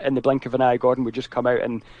saying that in the blink of an eye Gordon would just come out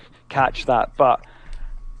and catch that, but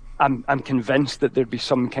I'm convinced that there'd be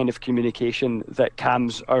some kind of communication that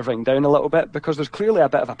calms Irving down a little bit, because there's clearly a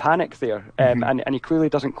bit of a panic there, and he clearly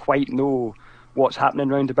doesn't quite know what's happening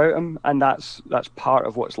round about him, and that's part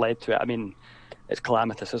of what's led to it. I mean, it's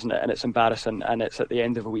calamitous, isn't it? And it's embarrassing, and it's at the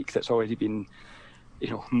end of a week that's already been,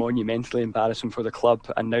 monumentally embarrassing for the club.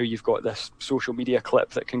 And now you've got this social media clip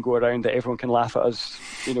that can go around that everyone can laugh at us,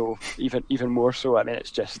 even more so. I mean,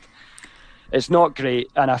 it's not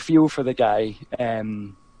great, and I feel for the guy.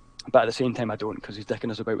 But at the same time, I don't, because he's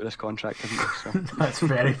dicking us about with this contract, isn't he? So. That's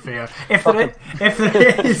very fair. If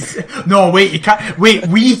there is, no, wait, you can't. Wait,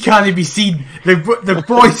 we can't be seen. The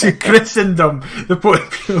boys who christened him, the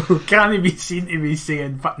people can't be seen to be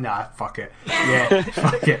saying, fuck it, yeah,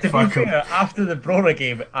 fuck it, fuck him. After the Brora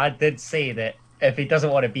game, I did say that if he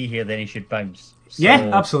doesn't want to be here, then he should bounce. So,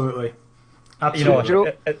 yeah, absolutely.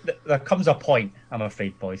 There comes a point, I'm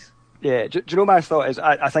afraid, boys. Yeah, do you know my thought is?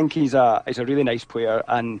 I think he's a really nice player,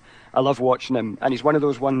 and I love watching him. And he's one of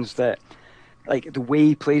those ones that, like, the way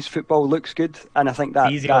he plays football looks good, and I think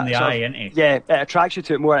that easy that on the eye, isn't he? Yeah, it attracts you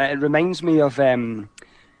to it more. It reminds me of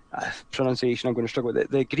pronunciation. I'm going to struggle with it.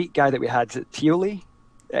 The Greek guy that we had, Tioli,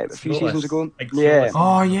 a few seasons ago. Yeah.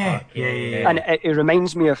 Oh yeah. And it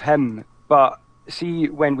reminds me of him. But see,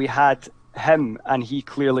 when we had him, and he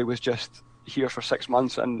clearly was just here for 6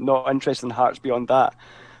 months and not interested in Hearts beyond that,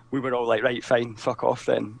 we were all like, right, fine, fuck off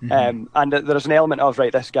then. And there's an element of,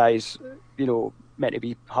 right, this guy's, meant to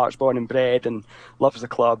be Hearts born and bred and loves the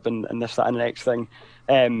club and this, that and the next thing.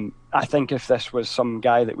 I think if this was some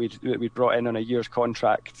guy that we'd brought in on a year's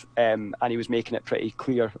contract, and he was making it pretty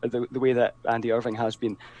clear, the way that Andy Irving has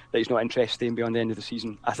been, that he's not interested in beyond the end of the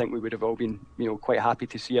season, I think we would have all been, quite happy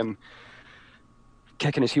to see him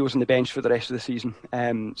kicking his heels on the bench for the rest of the season.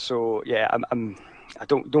 So yeah, I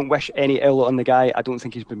don't wish any ill on the guy. I don't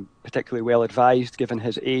think he's been particularly well advised given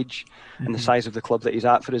his age and the size of the club that he's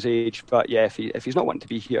at for his age. But yeah, if he's not wanting to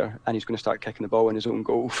be here and he's going to start kicking the ball in his own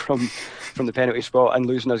goal from the penalty spot and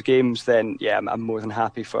losing us games, then yeah, I'm more than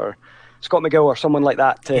happy for Scott McGill or someone like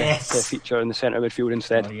that to feature in the centre midfield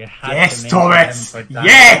instead. Oh, yes, Thomas!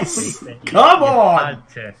 Yes! Come on!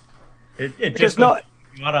 It just not.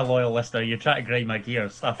 You are a loyal listener. You try to grind my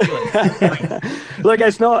gears. I feel it. Look,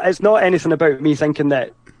 it's not anything about me thinking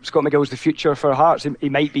that Scott McGill's the future for Hearts. He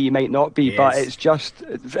might be, he might not be, but it's just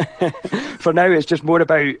for now. It's just more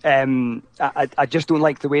about. I just don't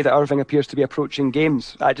like the way that Irving appears to be approaching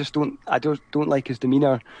games. I don't like his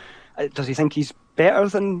demeanour. Does he think he's better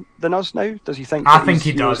than us now? Does he think? I think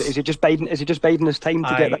he does. Is he just biding his time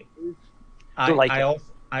to get that?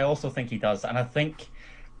 I also think he does, and I think.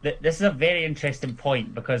 This is a very interesting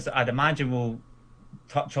point because I'd imagine we'll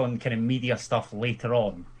touch on kind of media stuff later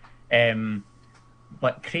on.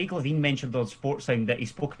 But Craig Levine mentioned on Sportsound that he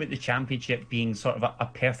spoke about the Championship being sort of a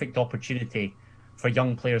perfect opportunity for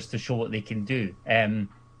young players to show what they can do.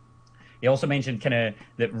 He also mentioned kind of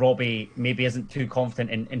that Robbie maybe isn't too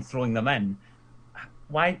confident in throwing them in.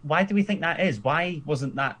 Why do we think that is? Why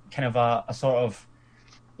wasn't that kind of a sort of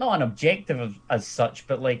not an objective as such,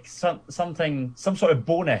 but like some sort of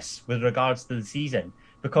bonus with regards to the season?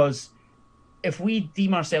 Because if we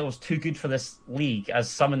deem ourselves too good for this league, as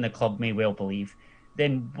some in the club may well believe,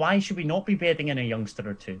 then why should we not be betting in a youngster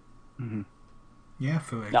or two? Mm-hmm. Yeah, I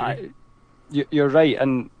fully agree. You're right,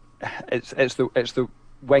 and it's the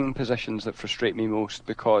wing positions that frustrate me most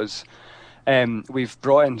because we've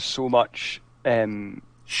brought in so much.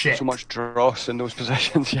 So much dross in those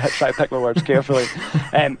positions. Yeah, try to pick my words carefully.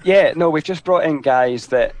 We've just brought in guys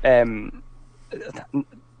that none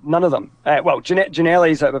of them.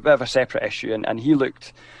 Ginnelli's a bit of a separate issue, and he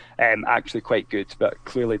looked actually quite good, but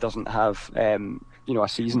clearly doesn't have a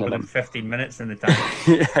season in him. 15 minutes in the time.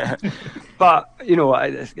 Yeah, but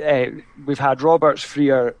we've had Roberts,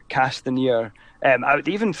 Freer, Castanier. I would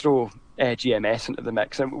even throw GMS into the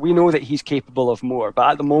mix, and we know that he's capable of more.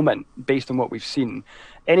 But at the moment, based on what we've seen,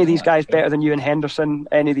 any of these guys better than you and Henderson?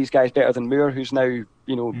 Any of these guys better than Moore, who's now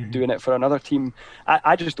doing it for another team?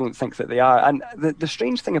 I just don't think that they are. And the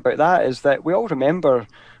strange thing about that is that we all remember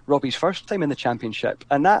Robbie's first time in the Championship,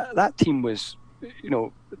 and that team was,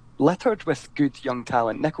 littered with good young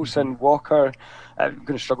talent. Nicholson, Walker. I'm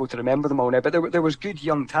going to struggle to remember them all now, but there was good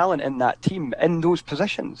young talent in that team in those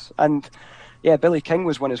positions. And yeah, Billy King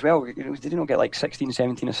was one as well. Did he not get like 16,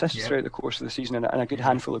 17 assists throughout the course of the season and a good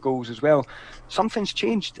handful of goals as well? Something's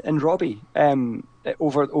changed in Robbie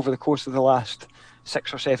over the course of the last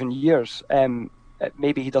 6 or 7 years.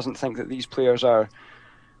 Maybe he doesn't think that these players are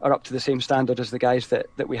up to the same standard as the guys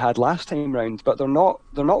that we had last time round, but they're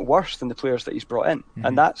not worse than the players that he's brought in,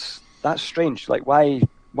 and that's strange. Like why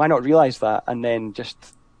not realise that and then just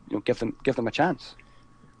give them a chance?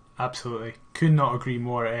 Absolutely, could not agree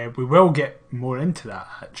more. We will get more into that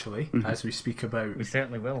actually as we speak about. We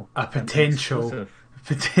certainly will. A potential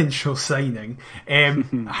signing.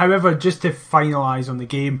 However, just to finalise on the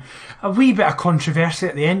game, a wee bit of controversy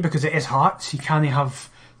at the end because it is Hearts. You can't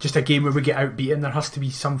have just a game where we get outbeaten. There has to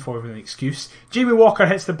be some form of an excuse. Jamie Walker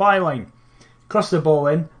hits the byline, crosses the ball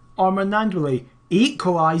in. Armand Nandwile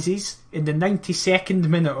equalises in the 92nd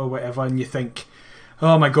minute or whatever, and you think,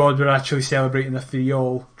 oh my God, we're actually celebrating a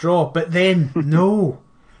 3-3 draw. But then, no,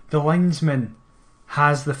 the linesman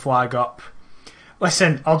has the flag up.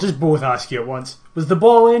 Listen, I'll just both ask you at once. Was the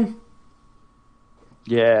ball in?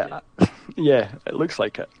 Yeah, it looks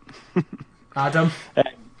like it. Adam?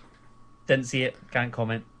 Didn't see it, can't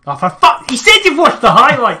comment. Oh, for fuck! He said you've watched the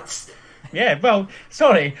highlights! Yeah, well,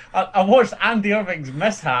 sorry, I watched Andy Irving's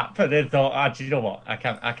mishap and then thought, do you know what? I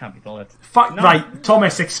can't be bothered. Right,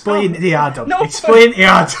 Thomas, explain to Adam. No, explain to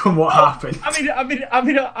Adam what happened. I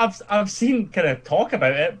mean, I've seen kind of talk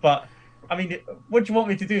about it, but I mean, what do you want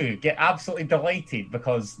me to do? Get absolutely delighted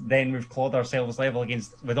because then we've clawed ourselves level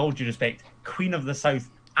against, with all due respect, Queen of the South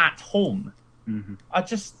at home. Mm-hmm.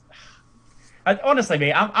 Honestly,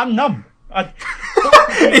 mate, I'm numb.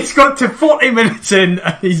 It's got to 40 minutes in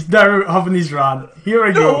and he's now having his rant. Here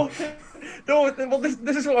we go. No, well,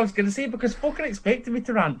 this is what I was going to say because folk are expecting me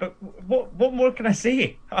to rant, but what more can I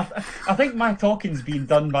say? I think my talking's been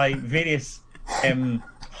done by various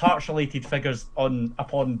Hearts-related figures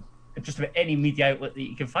upon just about any media outlet that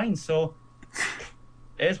you can find, so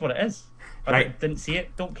it is what it is. I didn't see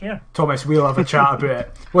it, don't care. Thomas, we'll have a chat about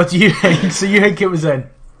it. What do you think? So you think it was in?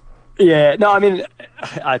 Yeah, no, I mean,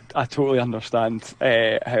 I totally understand how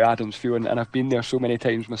Adam's feeling, and I've been there so many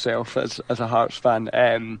times myself as a Hearts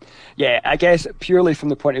fan. Yeah, I guess purely from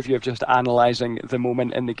the point of view of just analysing the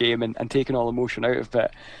moment in the game and taking all emotion out of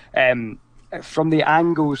it, from the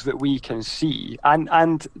angles that we can see,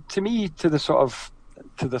 and to me, to the sort of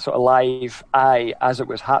live eye as it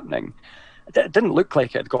was happening, it didn't look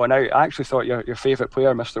like it had gone out. I actually thought your favourite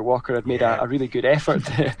player, Mr. Walker, had made a really good effort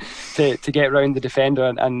to get round the defender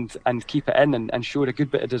and keep it in and showed a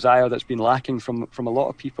good bit of desire that's been lacking from a lot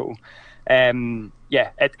of people.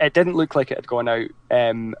 It didn't look like it had gone out.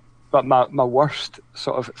 But my worst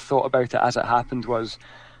sort of thought about it as it happened was,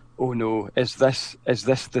 oh no, is this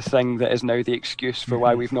the thing that is now the excuse for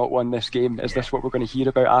why we've not won this game? Is this what we're going to hear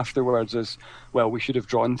about afterwards? As well, we should have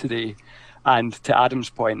drawn today. And to Adam's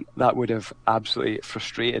point, that would have absolutely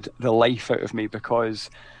frustrated the life out of me because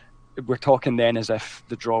we're talking then as if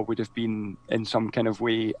the draw would have been in some kind of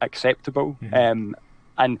way acceptable. And,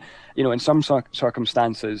 you know, in some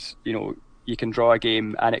circumstances, you know, you can draw a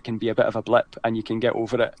game and it can be a bit of a blip and you can get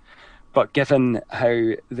over it. But given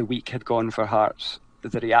how the week had gone for Hearts,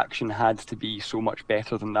 the reaction had to be so much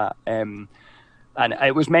better than that. And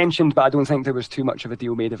it was mentioned, but I don't think there was too much of a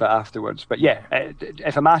deal made of it afterwards. But yeah,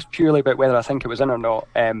 if I'm asked purely about whether I think it was in or not,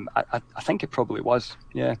 I think it probably was,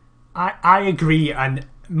 yeah. I agree, and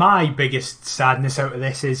my biggest sadness out of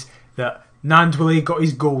this is that Nandwale got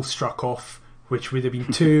his goal struck off, which would have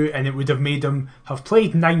been 2, and it would have made him have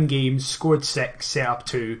played 9 games, scored 6, set up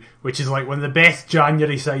 2, which is like one of the best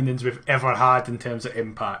January signings we've ever had in terms of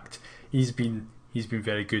impact. He's been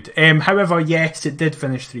very good. However, yes, it did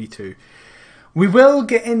finish 3-2. We will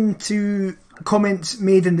get into comments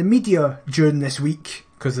made in the media during this week,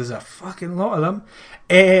 because there's a fucking lot of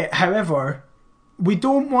them. However, we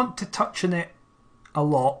don't want to touch on it a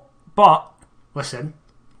lot, but listen,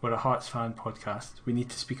 we're a Hearts fan podcast. We need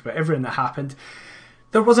to speak about everything that happened.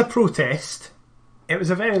 There was a protest. It was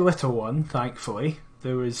a very little one, thankfully.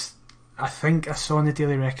 There was, I think I saw on the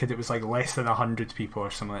Daily Record, it was like less than 100 people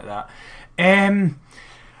or something like that.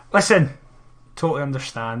 Listen, totally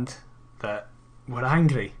understand that we're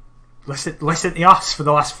angry. Listen to us for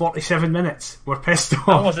the last 47 minutes. We're pissed off.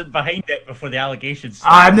 I wasn't behind it before the allegations.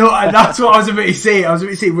 I know, and that's what I was about to say.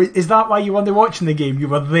 Is that why you weren't watching the game? You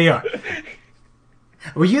were there.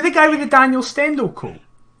 Were you the guy with the Daniel Stendhal coat?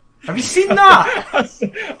 Have you seen that?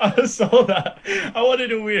 I saw that. I want to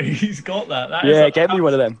know where he's got that. Get me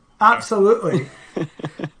one of them. Absolutely.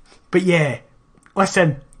 But yeah,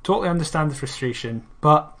 listen, totally understand the frustration,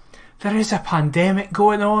 but there is a pandemic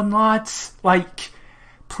going on, lads. Like,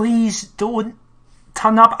 please don't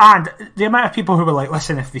turn up. And the amount of people who were like,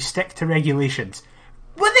 listen, if they stick to regulations,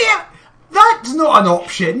 that's not an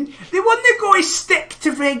option. They wouldn't have got to stick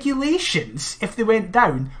to regulations if they went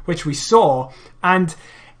down, which we saw. And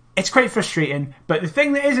it's quite frustrating. But the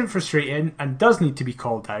thing that isn't frustrating and does need to be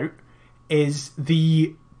called out is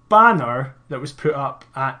the banner that was put up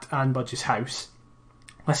at Anne Budge's house.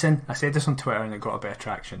 Listen, I said this on Twitter and it got a bit of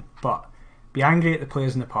traction, but be angry at the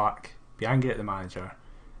players in the park, be angry at the manager,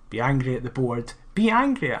 be angry at the board, be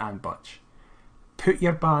angry at Anne Budge. Put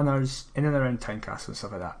your banners in and around Tynecastle and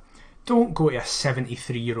stuff like that. Don't go to a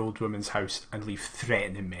 73-year-old woman's house and leave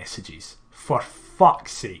threatening messages. For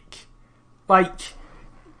fuck's sake. Like,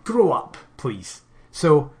 grow up, please.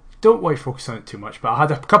 So, don't worry, focus on it too much, but I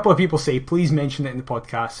had a couple of people say, please mention it in the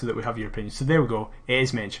podcast so that we have your opinion. So there we go, it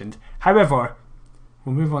is mentioned. However,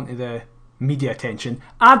 we'll move on to the media attention.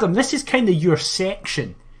 Adam, this is kind of your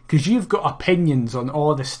section, because you've got opinions on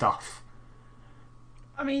all this stuff.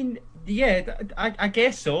 I mean, yeah, I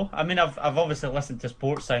guess so. I mean, I've obviously listened to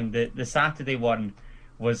Sports Sound. The Saturday one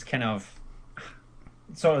was kind of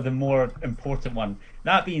sort of the more important one.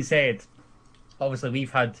 That being said, obviously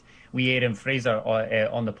we've had Aaron Fraser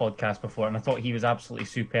on the podcast before, and I thought he was absolutely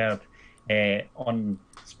superb on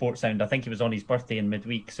Sportsound. I think it was on his birthday in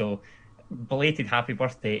midweek, so belated happy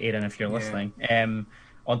birthday, Aaron, if you're listening.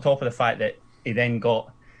 On top of the fact that he then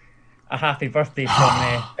got a happy birthday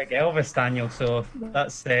from Big Elvis, Daniel. So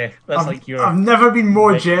that's like your... I've never been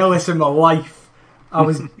more jealous in my life. I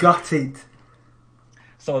was gutted.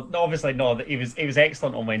 So obviously, no, he was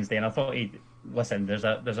excellent on Wednesday, and I thought there's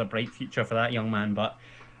a bright future for that young man. But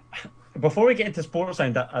before we get into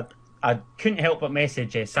Sportsound, I couldn't help but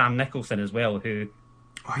message Sam Nicholson as well, who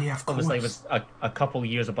obviously was a couple of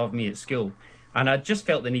years above me at school. And I just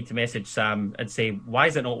felt the need to message Sam and say, why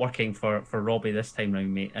is it not working for Robbie this time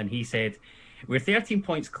round, mate? And he said, we're 13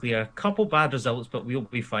 points clear, couple bad results, but we'll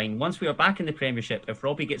be fine. Once we are back in the Premiership, if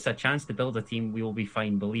Robbie gets a chance to build a team, we will be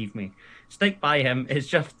fine, believe me. Stick by him. It's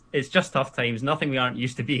just tough times. Nothing we aren't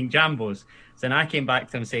used to being Jambos. So then I came back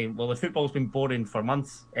to him saying, well, the football's been boring for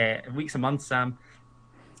months, weeks and months, Sam.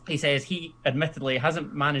 He says he admittedly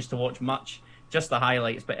hasn't managed to watch much, just the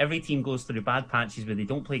highlights, but every team goes through bad patches where they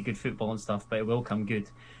don't play good football and stuff, but it will come good.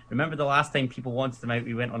 Remember the last time people wanted them out,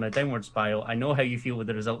 we went on a downward spiral. I know how you feel with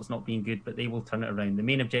the results not being good, but they will turn it around. The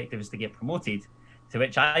main objective is to get promoted. To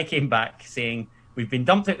which I came back saying, we've been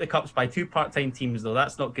dumped out the cups by 2 part-time teams, though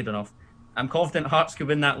that's not good enough. I'm confident Hearts could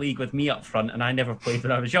win that league with me up front, and I never played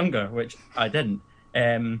when I was younger, which I didn't.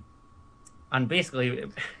 And basically...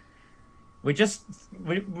 We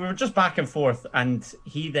were just back and forth, and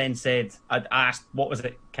he then said, I'd asked what was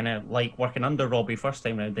it kind of like working under Robbie first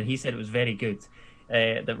time round, and he said it was very good.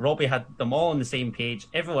 That Robbie had them all on the same page.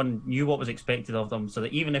 Everyone knew what was expected of them, so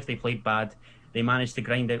that even if they played bad, they managed to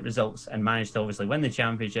grind out results and managed to obviously win the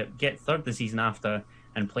championship, get third the season after,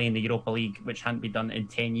 and play in the Europa League, which hadn't been done in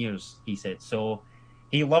 10 years, he said. So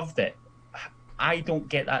he loved it. I don't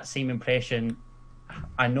get that same impression.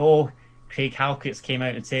 I know Craig Halkett's came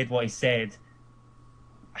out and said what he said.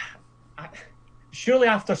 Surely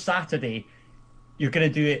after Saturday, you're going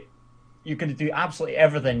to do it. You're going to do absolutely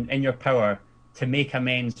everything in your power to make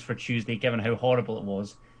amends for Tuesday, given how horrible it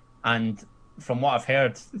was. And from what I've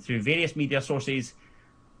heard through various media sources,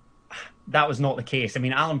 that was not the case. I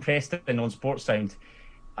mean, Alan Preston on Sportsound,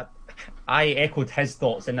 I echoed his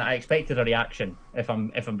thoughts, and I expected a reaction. If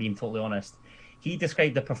I'm being totally honest. He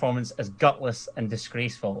described the performance as gutless and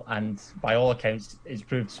disgraceful, and by all accounts, it's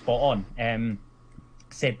proved spot on.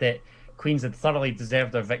 Said that Queens had thoroughly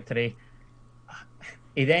deserved their victory.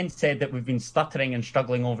 He then said that we've been stuttering and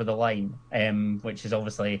struggling over the line, which is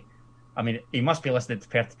obviously, I mean, he must be listening to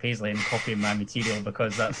Perth Paisley and copying my material,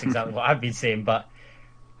 because that's exactly what I've been saying. But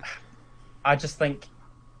I just think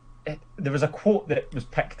there was a quote that was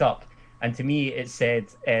picked up, and to me it said,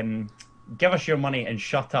 give us your money and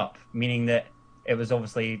shut up, meaning that it was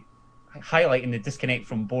obviously highlighting the disconnect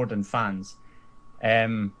from board and fans.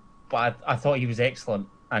 But I thought he was excellent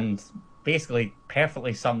and basically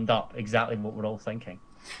perfectly summed up exactly what we're all thinking.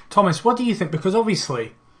 Thomas, what do you think? Because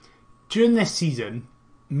obviously, during this season,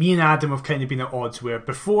 me and Adam have kind of been at odds where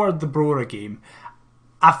before the Brora game,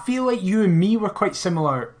 I feel like you and me were quite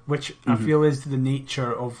similar, which I feel is the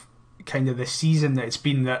nature of kind of this season, that it's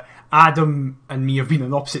been that Adam and me have been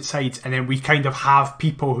on opposite sides, and then we kind of have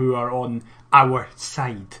people who are on our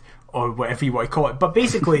side, or whatever you want to call it. But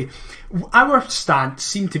basically, our stance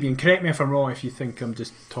seemed to be, and correct me if I'm wrong if you think I'm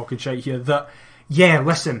just talking shit here, that, yeah,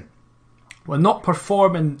 listen, we're not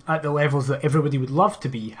performing at the levels that everybody would love to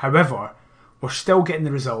be. However, we're still getting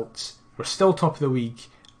the results. We're still top of the league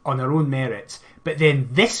on our own merits. But then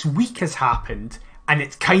this week has happened, and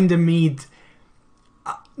it's kind of made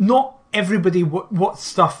not everybody what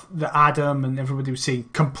stuff that Adam and everybody was saying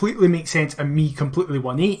completely makes sense, and me completely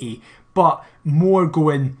 180, but more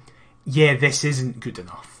going, yeah, this isn't good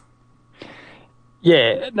enough.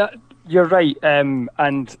 Yeah, you're right, and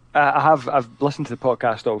I've listened to the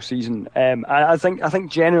podcast all season. I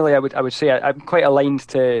think generally I would say I'm quite aligned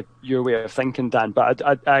to your way of thinking, Dan. But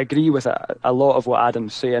I agree with a lot of what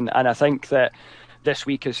Adam's saying, and I think that this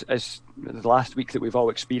week is the last week that we've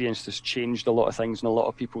all experienced has changed a lot of things in a lot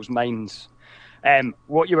of people's minds.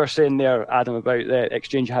 What you were saying there, Adam, about the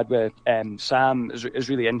exchange you had with Sam is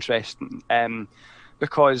really interesting.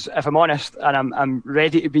 Because if I'm honest, and I'm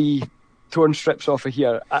ready to be torn strips off of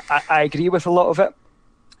here, I agree with a lot of it.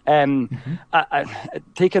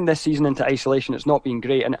 Taking this season into isolation, it's not been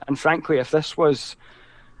great. And frankly, if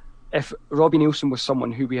Robbie Neilson was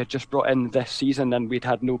someone who we had just brought in this season and we'd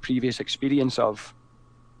had no previous experience of,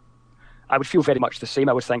 I would feel very much the same.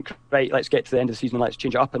 I would think, right, let's get to the end of the season, let's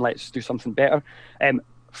change it up and let's do something better.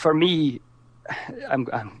 For me, I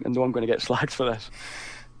know I'm going to get slagged for this.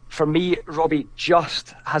 For me, Robbie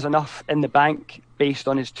just has enough in the bank based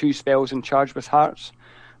on his 2 spells in charge with Hearts,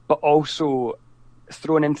 but also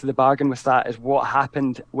thrown into the bargain with that is what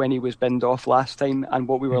happened when he was binned off last time and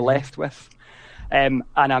what we were left with. And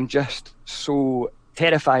I'm just so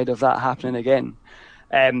terrified of that happening again.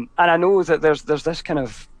 And I know that there's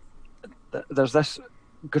this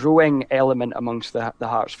growing element amongst the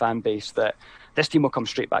Hearts fan base that this team will come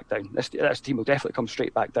straight back down. This team will definitely come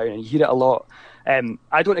straight back down, and you hear it a lot.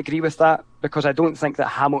 I don't agree with that, because I don't think that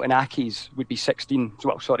Hamilton Accies would be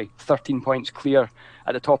 13 points clear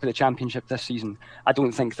at the top of the Championship this season. I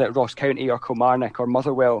don't think that Ross County or Kilmarnock or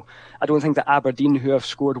Motherwell, I don't think that Aberdeen, who have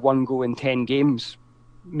scored 1 goal in 10 games,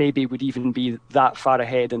 maybe would even be that far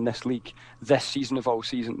ahead in this league this season of all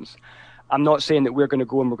seasons. I'm not saying that we're going to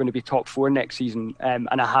go and we're going to be top 4 next season, and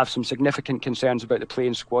I have some significant concerns about the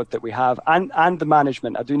playing squad that we have and the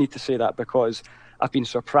management. I do need to say that, because I've been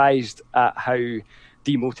surprised at how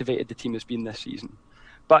demotivated the team has been this season.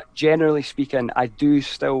 But generally speaking, I do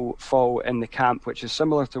still fall in the camp which is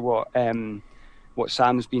similar to what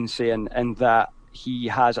Sam's been saying, in that he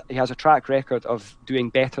has a track record of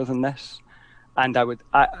doing better than this, and I've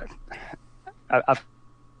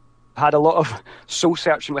had a lot of soul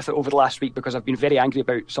searching with it over the last week, because I've been very angry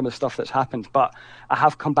about some of the stuff that's happened, but I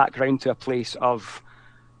have come back round to a place of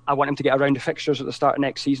I want him to get a round of fixtures at the start of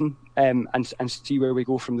next season, and see where we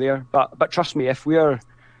go from there. But trust me, if we're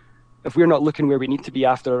not looking where we need to be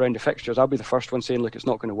after a round of fixtures, I'll be the first one saying, look, it's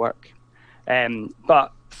not going to work.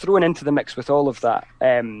 But thrown into the mix with all of that,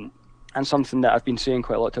 and something that I've been saying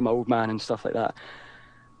quite a lot to my old man and stuff like that,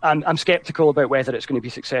 I'm sceptical about whether it's going to be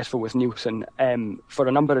successful with Nielsen, for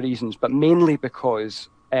a number of reasons, but mainly because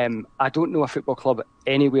I don't know a football club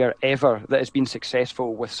anywhere ever that has been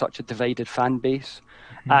successful with such a divided fan base.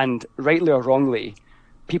 Mm-hmm. And rightly or wrongly,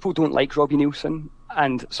 people don't like Robbie Nielsen,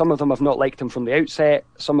 and some of them have not liked him from the outset.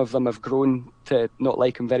 Some of them have grown to not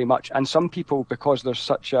like him very much, and some people, because there's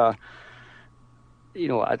such a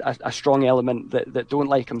strong element that don't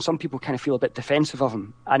like him, some people kind of feel a bit defensive of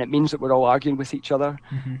him, and it means that we're all arguing with each other.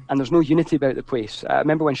 Mm-hmm. And there's no unity about the place. I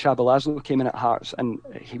remember when Shaba Laszlo came in at Hearts, and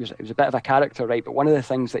he was a bit of a character, right? But one of the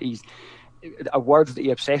things that a word that he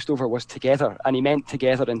obsessed over was together, and he meant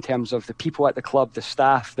together in terms of the people at the club, the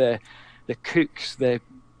staff, the cooks, the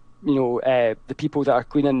people that are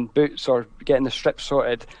cleaning boots or getting the strips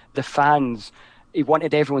sorted, the fans. He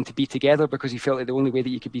wanted everyone to be together, because he felt like the only way that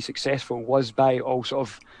you could be successful was by all sort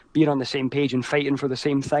of being on the same page and fighting for the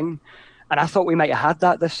same thing. And I thought we might have had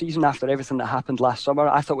that this season after everything that happened last summer.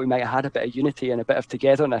 I thought we might have had a bit of unity and a bit of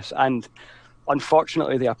togetherness. And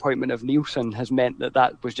unfortunately, the appointment of Nielsen has meant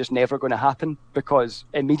that was just never going to happen, because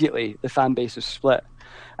immediately the fan base is split.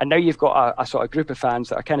 And now you've got a sort of group of fans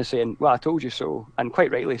that are kind of saying, well, I told you so, and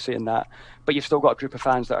quite rightly saying that. But you've still got a group of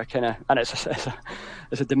fans that are kind of, and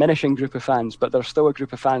it's a diminishing group of fans, but there's still a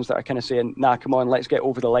group of fans that are kind of saying, nah, come on, let's get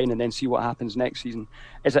over the line and then see what happens next season.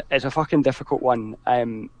 It's a fucking difficult one.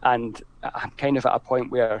 And I'm kind of at a point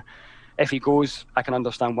where if he goes, I can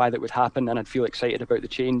understand why that would happen, and I'd feel excited about the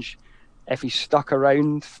change. If he's stuck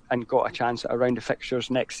around and got a chance at a round of fixtures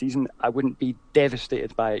next season, I wouldn't be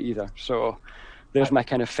devastated by it either. So there's my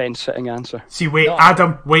kind of fence-sitting answer. See,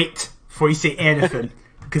 Adam, wait before you say anything,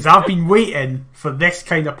 because I've been waiting for this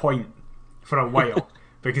kind of point for a while,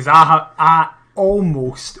 because I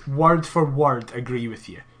almost word for word agree with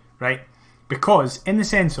you, right? Because in the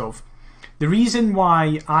sense of, the reason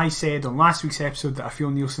why I said on last week's episode that I feel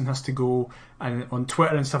Nielsen has to go, and on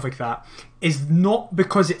Twitter and stuff like that, is not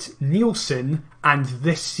because it's Nielsen and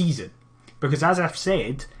this season. Because as I've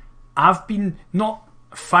said, I've been not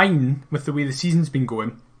fine with the way the season's been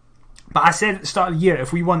going, but I said at the start of the year,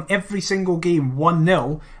 if we won every single game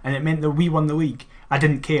 1-0 and it meant that we won the league, I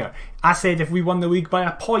didn't care. I said if we won the league by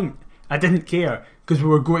a point, I didn't care, because we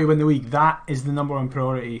were going to win the league. That is the number one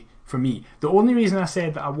priority for me. The only reason I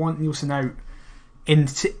said that I want Nielsen out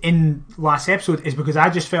in last episode is because I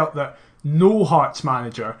just felt that no Hearts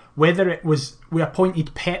manager, whether it was we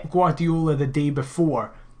appointed Pep Guardiola the day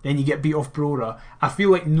before, then you get beat off Brora, I feel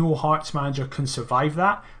like no Hearts manager can survive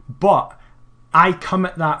that. But I come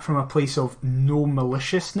at that from a place of no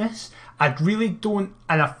maliciousness. I really don't,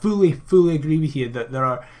 and I fully agree with you that there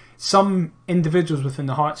are some individuals within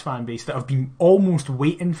the Hearts fan base that have been almost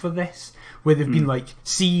waiting for this, where they've been like,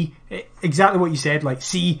 see, exactly what you said, like,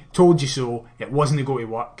 see, told you so, it wasn't going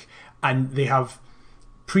to work. And they have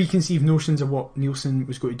preconceived notions of what Nielsen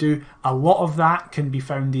was going to do. A lot of that can be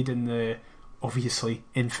founded in the obviously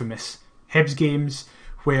infamous Hibs games,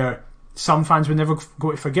 where some fans would never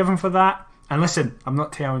go to forgive him for that. And listen, I'm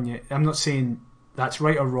not saying that's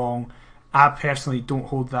right or wrong. I personally don't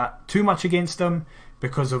hold that too much against him,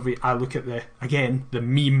 because I look at the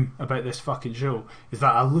meme about this fucking show is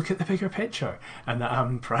that I look at the bigger picture and that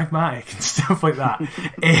I'm pragmatic and stuff like that.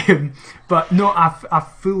 But no, I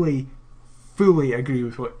fully agree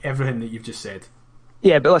with everything that you've just said.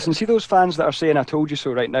 Yeah, but listen, see those fans that are saying "I told you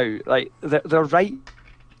so" right now, like they're right.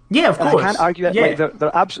 Yeah, of course. And I can't argue it. Yeah.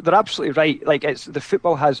 Like, they're absolutely right. Like the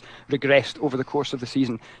football has regressed over the course of the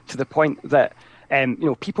season to the point that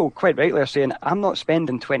people quite rightly are saying, "I'm not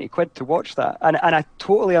spending 20 quid to watch that," and I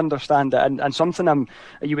totally understand it. And something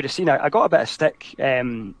you would have seen. I got a bit of stick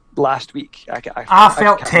last week. I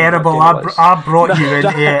felt terrible. I brought you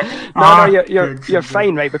into it. No, you're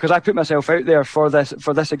fine, right? Because I put myself out there for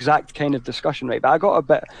this exact kind of discussion, right? But I got a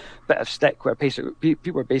bit of stick where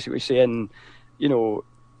people were basically saying,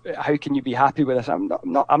 how can you be happy with this? I'm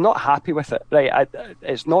not happy with it, right?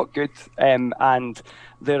 It's not good, and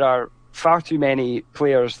there are far too many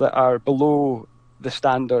players that are below the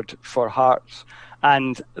standard for Hearts,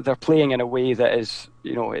 and they're playing in a way that is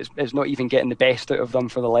not even getting the best out of them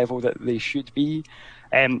for the level that they should be.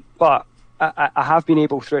 But I have been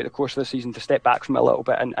able throughout the course of the season to step back from it a little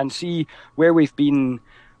bit and see where we've been,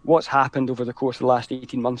 what's happened over the course of the last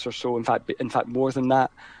 18 months or so. In fact, more than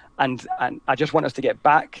that. And I just want us to get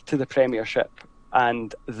back to the Premiership,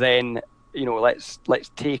 and then let's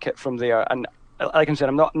take it from there. And like I said,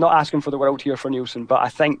 I'm not asking for the world here for Nielsen, but I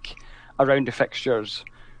think a round of fixtures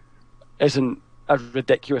isn't a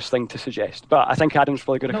ridiculous thing to suggest. But I think Adam's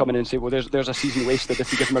probably going to come in and say, well, there's a season wasted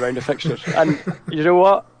if you give him a round of fixtures. And you know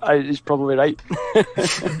what? He's probably right.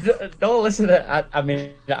 No, listen, I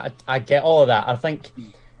mean, I get all of that. I think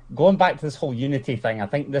going back to this whole unity thing, I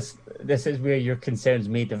think this is where your concerns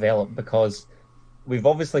may develop, because we've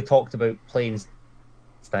obviously talked about playing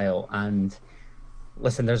style, and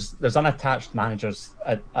listen, there's unattached managers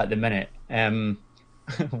at the minute,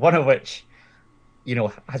 one of which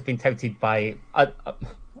has been touted by I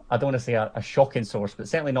don't want to say a shocking source, but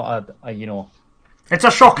certainly not a It's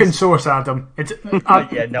a shocking source, Adam. It's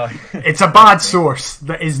yeah, no, it's a bad source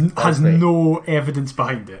that has no evidence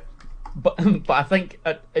behind it. But I think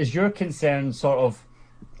is your concern sort of,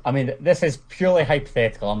 I mean, this is purely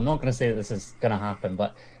hypothetical. I'm not going to say that this is going to happen,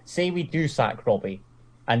 but say we do sack Robbie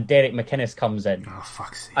and Derek McInnes comes in. Oh,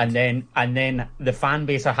 fuck's sake. And then the fan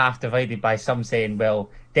base are half divided by some saying, well,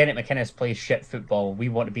 Derek McInnes plays shit football, we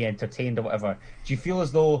want to be entertained or whatever. Do you feel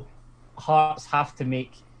as though Hearts have to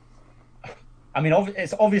make... I mean,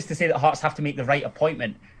 it's obvious to say that Hearts have to make the right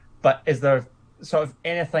appointment, but is there sort of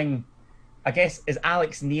anything... I guess, is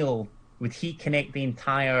Alex Neil, would he connect the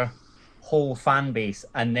entire whole fan base,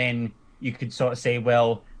 and then you could sort of say,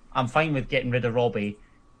 well, I'm fine with getting rid of Robbie,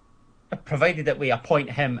 provided that we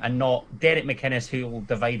appoint him and not Derek McInnes, who will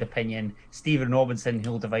divide opinion, Stephen Robinson,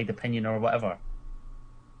 who will divide opinion, or whatever.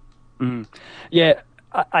 Yeah,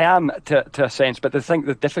 I am to a sense, but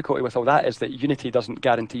the difficulty with all that is that unity doesn't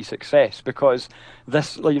guarantee success, because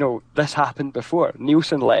this happened before.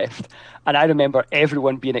 Nielsen left, and I remember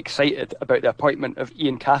everyone being excited about the appointment of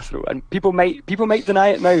Ian Cathro, and people might deny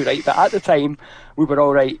it now, right? But at the time, we were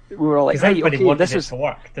all right. We were all like, right, okay, this is to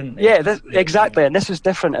work, didn't they? Yeah, exactly, and this is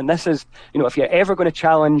different, and this is, if you're ever going to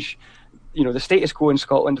challenge the status quo in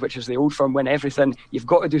Scotland, which is the old firm win everything, you've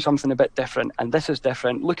got to do something a bit different, and this is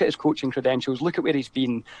different. Look at his coaching credentials, look at where he's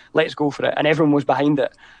been, let's go for it. And everyone was behind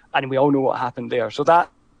it, and we all know what happened there. So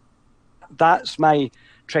that's my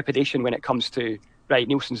trepidation when it comes to, right,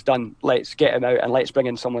 Nielsen's done, let's get him out and let's bring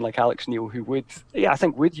in someone like Alex Neil, who would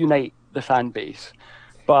unite the fan base.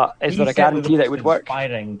 But is there a guarantee that it would work?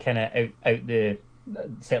 Inspiring kind of out the,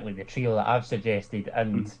 certainly the trio that I've suggested,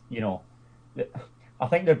 and I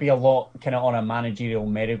think there'd be a lot kind of on a managerial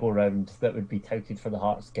merry-go-round that would be touted for the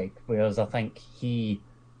Hearts gig, whereas I think he,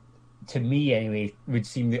 to me anyway, would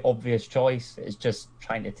seem the obvious choice. It's just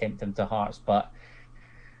trying to tempt him to Hearts, but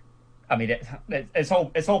I mean, it's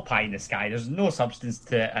all pie in the sky. There's no substance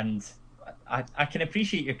to it, and I can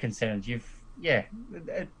appreciate your concerns.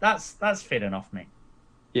 That's fair enough, mate.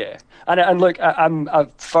 Yeah, and look, I'm a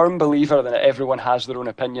firm believer that everyone has their own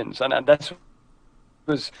opinions, and this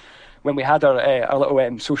was when we had our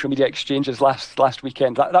little social media exchanges last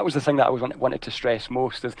weekend. That was the thing that I wanted to stress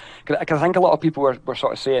most, is because I think a lot of people were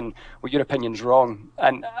sort of saying, well, your opinion's wrong,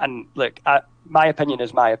 and look, my opinion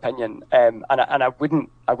is my opinion, and I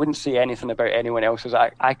wouldn't say anything about anyone else's.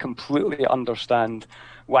 I completely understand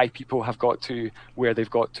why people have got to where they've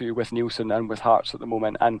got to with Nielsen and with Hearts at the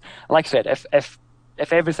moment, and like I said, if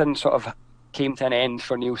everything sort of came to an end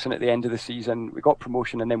for Nielsen at the end of the season, we got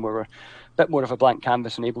promotion, and then we were a bit more of a blank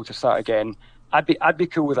canvas and able to start again, I'd be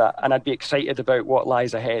cool with that, and I'd be excited about what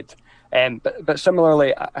lies ahead. But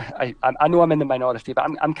similarly, I know I'm in the minority, but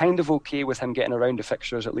I'm kind of okay with him getting around the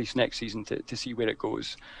fixtures at least next season to see where it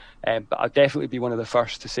goes. But I'll definitely be one of the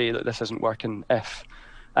first to say that this isn't working if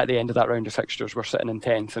at the end of that round of fixtures we're sitting in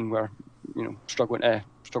 10th and we're struggling to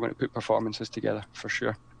put performances together for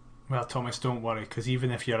sure. Well, Thomas, don't worry, because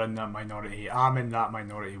even if you're in that minority, I'm in that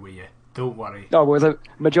minority with you. Don't worry. No, well, the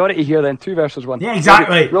majority here then, 2 versus 1. Yeah,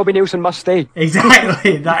 exactly. Robbie Nielsen must stay.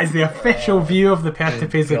 Exactly. That is the official view of the Perth to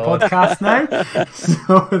Paisley podcast now.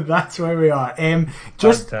 So that's where we are.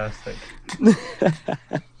 Fantastic.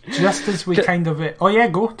 Just as we kind of... oh yeah,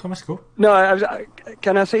 go, Thomas, go. No,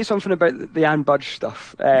 can I say something about the Anne Budge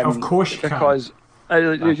stuff? Of course you can. Because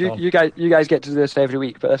you guys get to do this every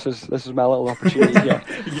week, but this is my little opportunity here.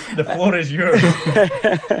 The floor is yours.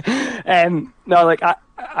 No, like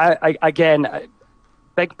I again,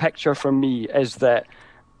 big picture for me is that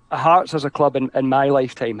Hearts as a club in my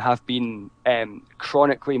lifetime have been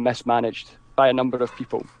chronically mismanaged by a number of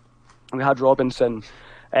people. We had Robinson,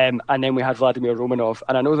 and then we had Vladimir Romanov,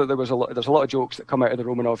 and I know that there's a lot of jokes that come out of the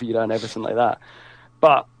Romanov era and everything like that,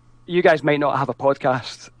 but you guys might not have a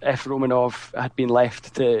podcast if Romanov had been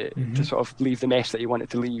left to sort of leave the mess that he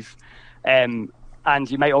wanted to leave.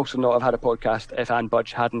 And you might also not have had a podcast if Anne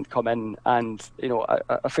Budge hadn't come in and,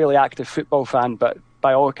 a fairly active football fan, but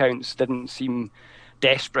by all accounts didn't seem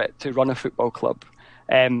desperate to run a football club.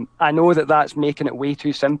 I know that that's making it way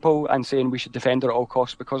too simple and saying we should defend her at all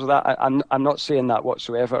costs because of that. I'm not saying that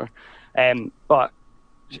whatsoever. But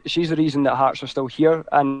she's the reason that Hearts are still here,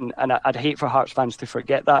 and I'd hate for Hearts fans to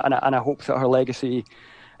forget that, and I hope that her legacy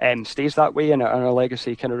stays that way, and her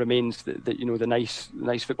legacy kind of remains the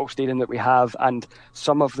nice football stadium that we have and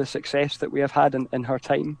some of the success that we have had in her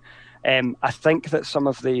time. I think that some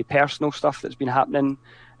of the personal stuff that's been happening,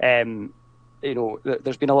 there's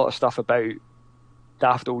been a lot of stuff about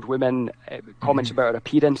daft old women, comments about her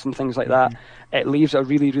appearance and things like that. It leaves a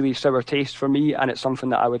really, really sour taste for me, and it's something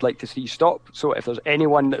that I would like to see stop. So if there's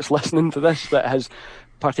anyone that's listening to this that has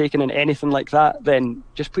partaken in anything like that, then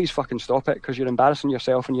just please fucking stop it, because you're embarrassing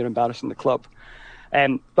yourself and you're embarrassing the club.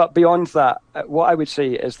 But beyond that, what I would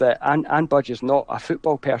say is that Anne Budge is not a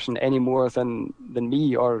football person any more than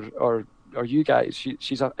me or you guys.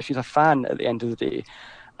 She's a fan at the end of the day,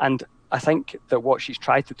 and I think that what she's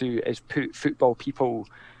tried to do is put football people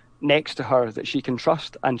next to her that she can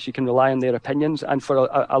trust and she can rely on their opinions. And for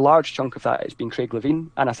a large chunk of that, it's been Craig Levein.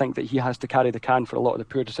 And I think that he has to carry the can for a lot of the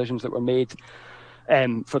poor decisions that were made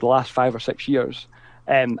for the last 5 or 6 years.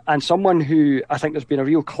 And someone who I think there's been a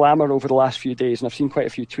real clamour over the last few days, and I've seen quite a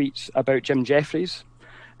few tweets about Jim Jeffries.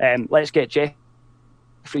 Let's get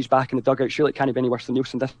Jeffries back in the dugout. Surely it can't be any worse than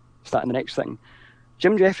Nielsen, this, that and the next thing.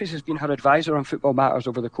 Jim Jeffries has been her advisor on football matters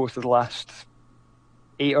over the course of the last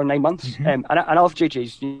 8 or 9 months. And I love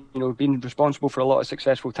JJ's, been responsible for a lot of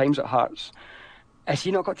successful times at Hearts. Has he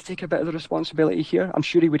not got to take a bit of the responsibility here? I'm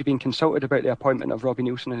sure he would have been consulted about the appointment of Robbie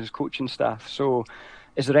Nielsen and his coaching staff. So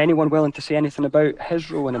is there anyone willing to say anything about his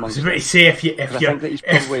role in amongst I was about to say,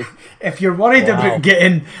 if you're worried Wow. about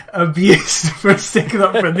getting abused for sticking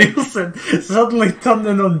up for Nielsen, suddenly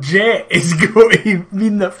turning on Jet is going to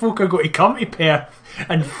mean that folk are going to come to Perth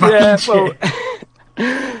and find you.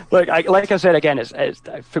 Look, like I said again, it's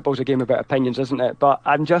football's a game about opinions, isn't it? But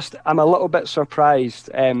I'm a little bit surprised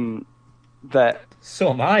that.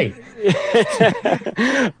 So am I.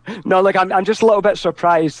 No, like I'm just a little bit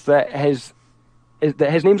surprised that his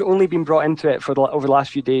name's only been brought into it over the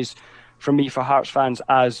last few days from me for Hearts fans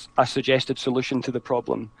as a suggested solution to the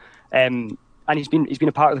problem, and he's been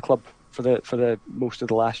a part of the club for the most of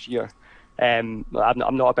the last year. I'm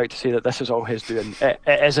not about to say that this is all his doing. It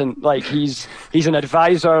isn't. Like he's an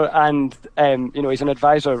advisor, and he's an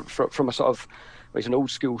advisor from a sort of. Well, he's an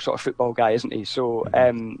old school sort of football guy, isn't he? So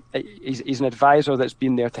he's an advisor that's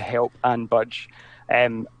been there to help Anne Budge.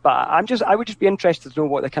 But I would just be interested to know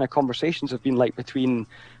what the kind of conversations have been like between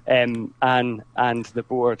Anne and the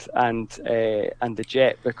board and the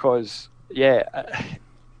Jet, because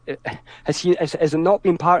has it not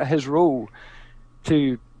been part of his role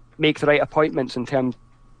to make the right appointments in terms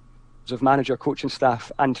of manager, coaching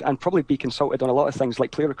staff, and probably be consulted on a lot of things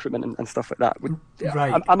like player recruitment and stuff like that?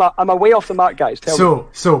 Right. I'm a way off the mark, guys. Tell me.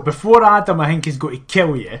 So before Adam, I think, is going to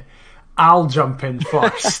kill you, I'll jump in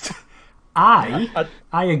first. I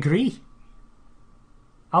agree.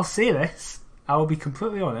 I'll say this. I will be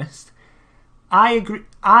completely honest. I agree.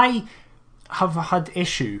 I have had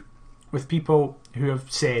issue with people who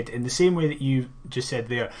have said, in the same way that you just said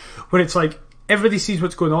there, where it's like everybody sees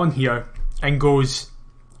what's going on here and goes,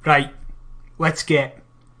 right, let's get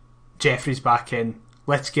Jeffries back in,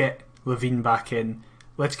 let's get Levein back in,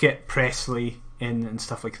 let's get Paisley in and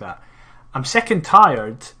stuff like that. I'm sick and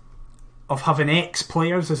tired of having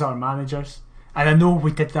ex-players as our managers. And I know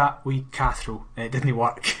we did that with Cathro, and it didn't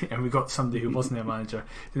work, and we got somebody who wasn't a manager.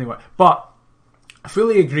 It didn't work. But I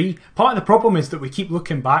fully agree. Part of the problem is that we keep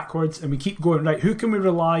looking backwards and we keep going, right, who can we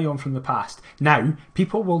rely on from the past? Now,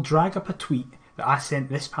 people will drag up a tweet that I sent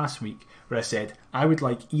this past week where I said I would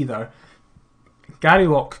like either Gary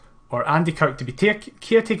Locke or Andy Kirk to be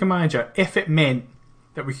caretaker manager if it meant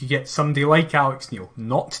that we could get somebody like Alex Neil,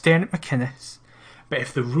 not Derek McInnes. But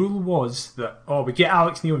if the rule was that, we get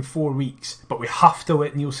Alex Neil in 4 weeks, but we have to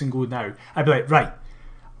let Nielsen go now, I'd be like, right,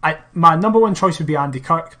 my number one choice would be Andy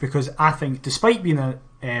Kirk, because I think, despite being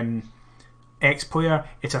an ex-player,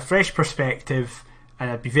 it's a fresh perspective, and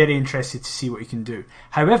I'd be very interested to see what he can do.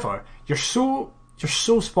 However, you're so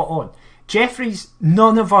spot on. Jeffries,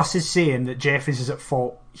 none of us is saying that Jeffries is at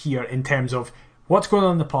fault here in terms of what's going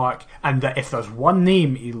on in the park, and that if there's one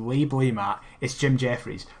name he lay blame at, it's Jim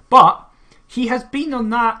Jeffries. But he has been on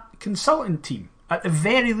that consultant team, at the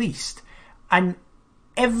very least. And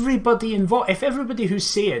everybody involved, if everybody who's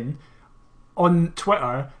saying on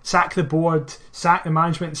Twitter, sack the board, sack the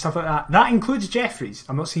management and stuff like that, that includes Jeffries.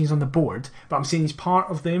 I'm not saying he's on the board, but I'm saying he's part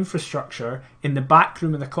of the infrastructure in the back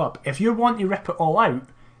room of the club. If you're wanting to rip it all out,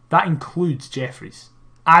 that includes Jeffries.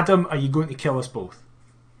 Adam, are you going to kill us both?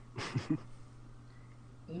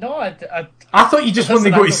 No, I thought you just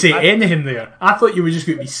wanted to go to say anything there. I thought you were just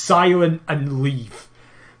going to be silent and leave.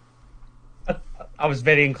 I was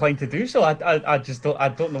very inclined to do so. I just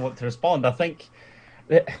don't know what to respond. I think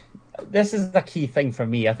that this is the key thing for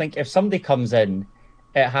me. I think if somebody comes in,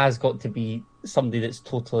 it has got to be somebody that's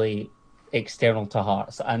totally external to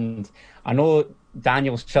Hearts. And I know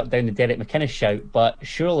Daniel's shut down the Derek McInnes shout, but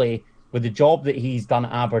surely with the job that he's done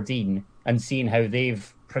at Aberdeen and seeing how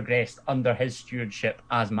they've progressed under his stewardship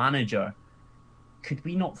as manager, could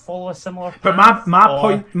we not follow a similar path? But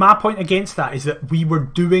my point against that is that we were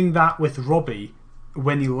doing that with Robbie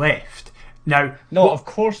when he left. Now, of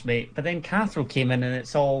course, mate. But then Cathro came in and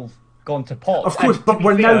it's all gone to pot. Of course, but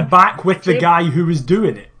we're now back with the guy who was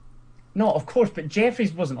doing it. No, of course, but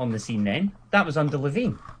Jeffries wasn't on the scene then. That was under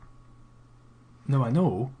Levine. No, I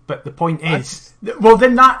know, but the point is, well,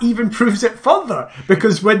 then that even proves it further,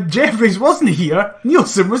 because when Jeffries wasn't here,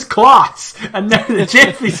 Nielsen was class, and now that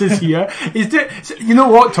Jeffries is here, he's doing. So, you know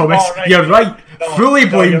what, Thomas? Right. You're right. Fully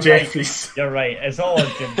blame Jeffries. Right. You're right. It's all on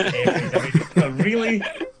Jim Jeffries. I mean, really.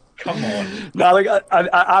 Come on. No, I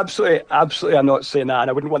absolutely, I'm not saying that, and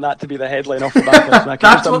I wouldn't want that to be the headline off the back of this.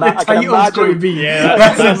 That's what the title's going to be. Yeah,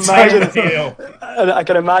 that's material. I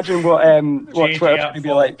can imagine what Twitter would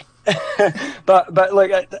be like. but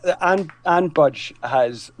like Anne Budge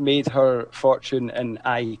has made her fortune in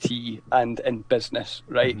IT and in business,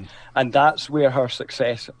 right? Mm-hmm. And that's where her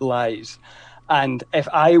success lies. And if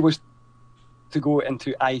I was to go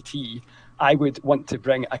into IT, I would want to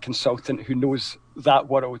bring a consultant who knows that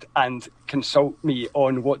world and consult me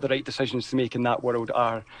on what the right decisions to make in that world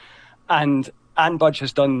are. And Anne Budge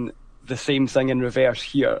has done the same thing in reverse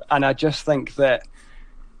here. And I just think that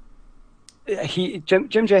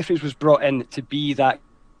Jim Jeffries was brought in to be that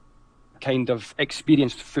kind of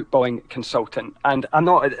experienced footballing consultant. And I'm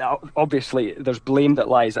not, obviously, there's blame that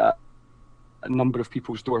lies at a number of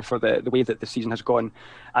people's door for the way that the season has gone,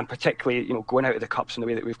 and particularly, going out of the cups in the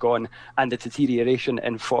way that we've gone, and the deterioration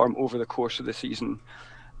in form over the course of the season.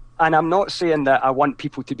 And I'm not saying that I want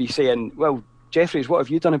people to be saying, well, Jeffries, what have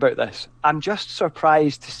you done about this? I'm just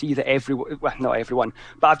surprised to see that everyone, well, not everyone,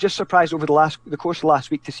 but I've just surprised over the course of last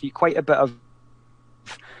week to see quite a bit of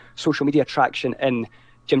social media traction in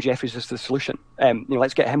Jim Jeffries as the solution.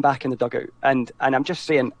 Let's get him back in the dugout. And I'm just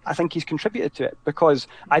saying, I think he's contributed to it, because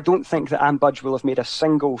I don't think that Anne Budge will have made a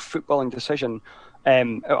single footballing decision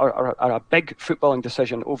or a big footballing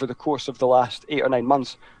decision over the course of the last 8 or 9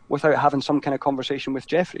 months without having some kind of conversation with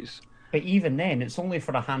Jeffries. But even then, it's only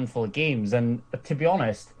for a handful of games. And to be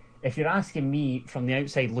honest, if you're asking me from the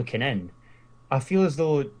outside looking in, I feel as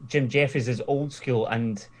though Jim Jeffries is old school,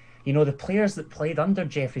 and the players that played under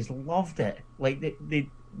Jeffries loved it. Like they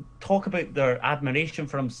talk about their admiration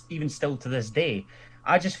for him even still to this day.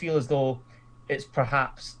 I just feel as though it's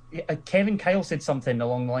perhaps Kevin Kyle said something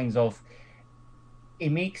along the lines of it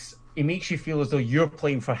makes you feel as though you're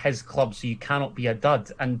playing for his club, so you cannot be a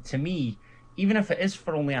dud. And to me, even if it is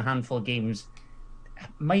for only a handful of games,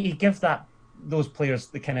 might he give those players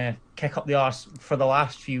the kind of kick up the arse for the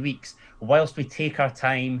last few weeks whilst we take our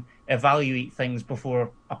time, evaluate things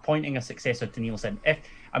before appointing a successor to Nielsen?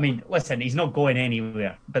 Listen, he's not going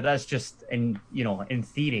anywhere, but that's just in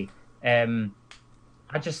theory. The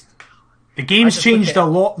game's changed a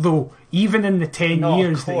lot, though, even in the 10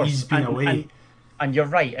 years that he's been away. And you're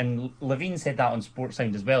right, and Levine said that on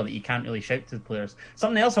Sportsound as well, that you can't really shout to the players.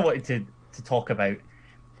 Something else I wanted to to talk about.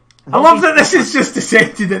 I love that this is just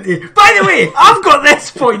descended into. By the way, I've got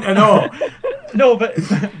this point and all. No, but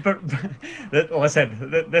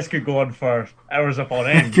listen, this could go on for hours upon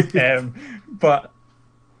end. But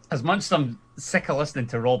as much as I'm sick of listening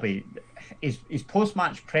to Robbie, his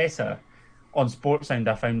post-match presser on Sportsound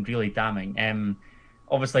I found really damning.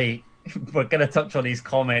 Obviously, we're going to touch on his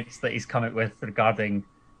comments that he's come out with regarding,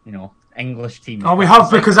 English teams. Oh, we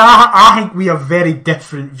have, because I think we have very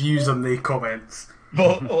different views on the comments.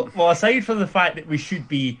 Well, aside from the fact that we should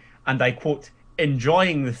be, and I quote,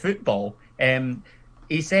 enjoying the football,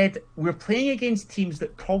 he said, we're playing against teams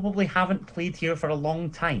that probably haven't played here for a long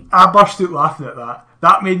time. I burst out laughing at that.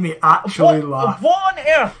 That made me actually laugh. What on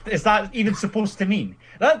earth is that even supposed to mean?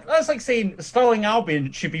 That's like saying Stirling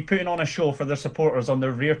Albion should be putting on a show for their supporters on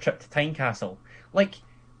their rear trip to Tynecastle. Like,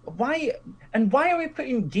 why? And why are we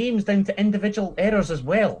putting games down to individual errors as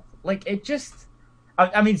well? Like, it just...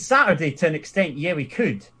 I mean, Saturday, to an extent, yeah, we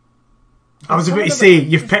could. I was about to say,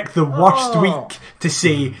 you've picked the worst week to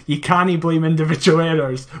say you can't blame individual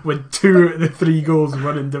errors when 2 out of the 3 goals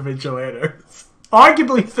were individual errors.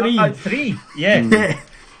 Arguably 3. 3, yeah.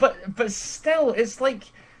 But still, it's like,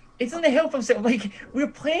 it doesn't help himself. Like, we're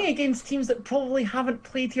playing against teams that probably haven't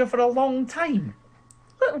played here for a long time.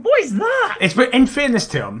 What is that? But in fairness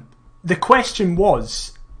to him, the question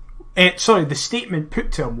was... the statement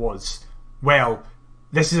put to him was, well...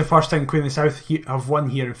 This is the first time Queen of the South have won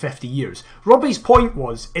here in 50 years. Robbie's point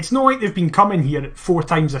was, it's not like they've been coming here 4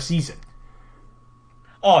 times a season.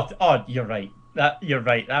 Oh, you're right. You're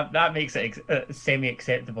right. That makes it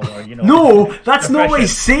semi-acceptable, or No, that's not what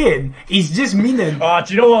he's saying. He's just meaning. Oh,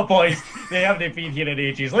 do you know what, boys? They haven't been here in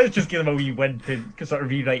ages. Let's just give them a wee win to sort of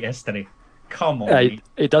rewrite history. Come on.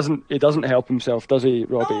 He doesn't help himself, does he,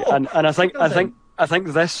 Robbie? No, and I think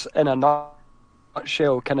this in a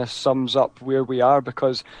nutshell kind of sums up where we are,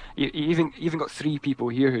 because you even got 3 people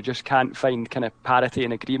here who just can't find kind of parity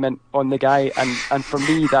and agreement on the guy, and for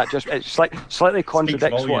me that just slightly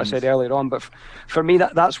contradicts what I said earlier on. But for me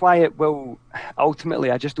that's why it will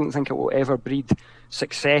ultimately, I just don't think it will ever breed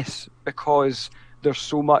success, because there's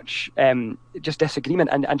so much just disagreement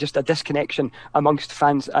and just a disconnection amongst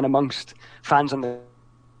fans and the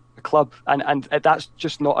club, and that's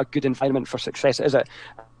just not a good environment for success, is it?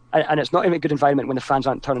 And it's not even a good environment when the fans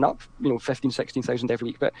aren't turning up, 15,000, 16,000 every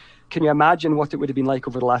week. But can you imagine what it would have been like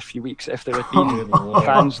over the last few weeks if there had been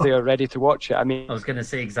fans there ready to watch it? I mean, I was going to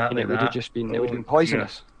say exactly it would have just been, it would have been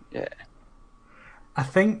poisonous. Yeah. I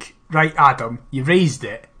think, right, Adam, you raised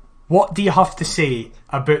it. What do you have to say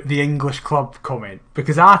about the English club comment?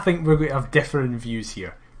 Because I think we're going to have different views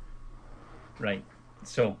here. Right.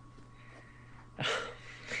 So,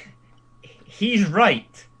 he's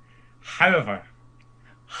right. However,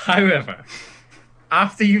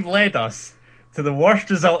 after you've led us to the worst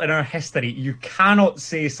result in our history, you cannot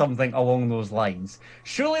say something along those lines.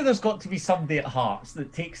 Surely there's got to be somebody at Hearts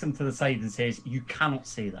that takes him to the side and says, you cannot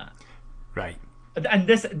say that. Right. And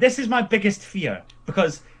this is my biggest fear,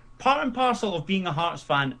 because part and parcel of being a Hearts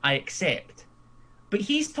fan, I accept. But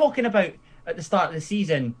he's talking about, at the start of the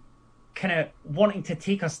season, kind of wanting to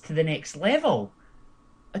take us to the next level.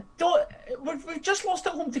 We've just lost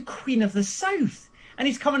at home to Queen of the South. And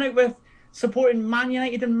he's coming out with supporting Man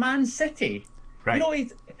United and Man City.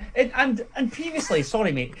 Right. And previously,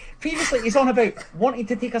 sorry mate, he's on about wanting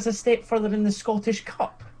to take us a step further in the Scottish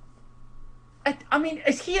Cup. I mean,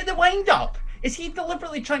 is he at the wind-up? Is he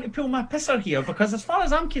deliberately trying to pull my pisser here? Because as far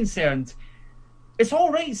as I'm concerned, it's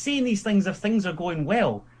all right saying these things if things are going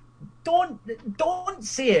well. Don't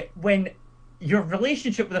say it when your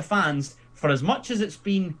relationship with the fans, for as much as it's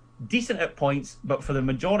been decent at points, but for the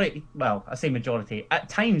majority, well, I say majority, at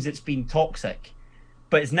times it's been toxic,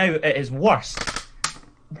 but it's now at its worst.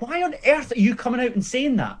 Why on earth are you coming out and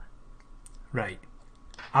saying that? Right.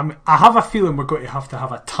 I have a feeling we're going to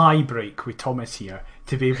have a tie break with Thomas here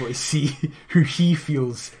to be able to see who he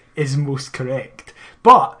feels is most correct.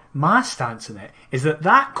 But my stance on it is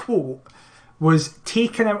that quote was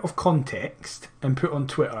taken out of context and put on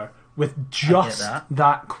Twitter with just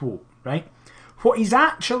that quote, right? What he's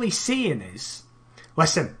actually saying is,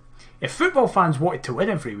 listen, if football fans wanted to win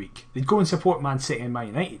every week, they'd go and support Man City and Man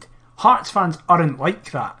United. Hearts fans aren't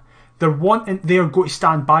like that. They're going to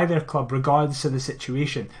stand by their club regardless of the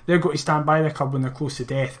situation. They're going to stand by their club when they're close to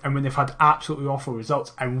death and when they've had absolutely awful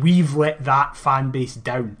results. And we've let that fan base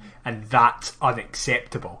down, and that's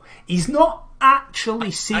unacceptable. He's not actually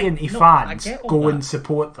saying to fans, go and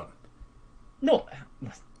support them. No,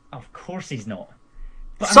 of course he's not.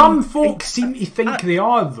 But Some folks seem to think they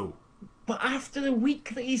are, though. But after the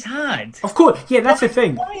week that he's had... Of course, yeah, that's the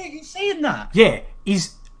thing. Why are you saying that? Yeah,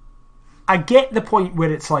 I get the point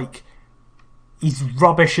where it's like, he's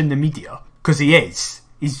rubbish in the media, because he is.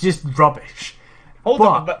 He's just rubbish. Hold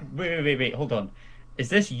on, but wait, hold on. Is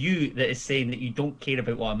this you that is saying that you don't care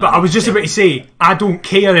about what a man? But I was just about to say, I don't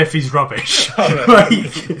care if he's rubbish.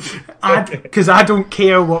 Because I don't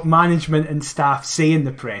care what management and staff say in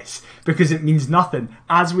the press, because it means nothing.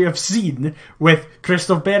 As we have seen with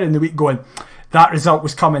Christoph Berra in the week going, that result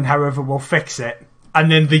was coming, however, we'll fix it. And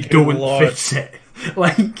then they don't fix it.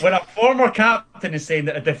 Like, when a former captain is saying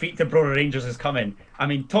that a defeat to Brora Rangers is coming, I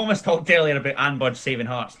mean, Thomas talked earlier about Anne Budge saving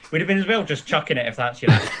Hearts. We'd have been as well just chucking it if that's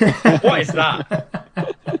your answer. What is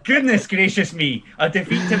that? Goodness gracious me. A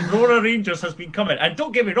defeat to Brora Rangers has been coming. And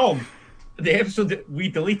don't get me wrong, the episode that we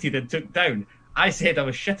deleted and took down, I said I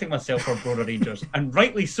was shitting myself for Brora Rangers, and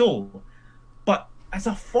rightly so. But as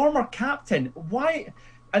a former captain, why?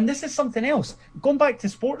 And this is something else. Going back to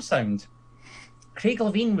Sports Sound, Craig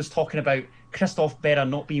Levein was talking about Christoph Berra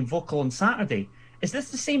not being vocal on Saturday. Is this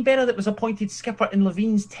the same Berra that was appointed skipper in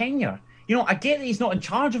Levein's tenure? You know, I get that he's not in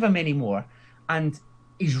charge of him anymore, and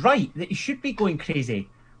he's right that he should be going crazy.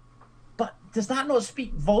 But does that not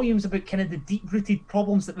speak volumes about kind of the deep-rooted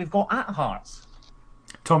problems that we've got at Hearts?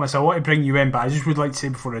 Thomas, I want to bring you in, but I just would like to say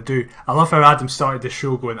before I do, I love how Adam started the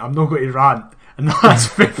show going, I'm not going to rant, and that's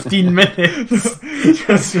 15 minutes.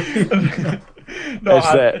 No,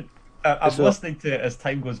 I'm listening to it as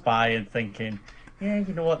time goes by and thinking, yeah,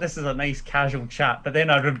 you know what, this is a nice casual chat. But then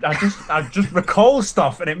I just recall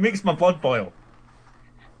stuff and it makes my blood boil.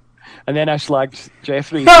 And then I slagged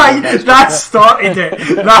Jeffrey. That started it.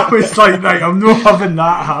 That was like, right, I'm not having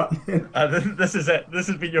that happening. This is it. This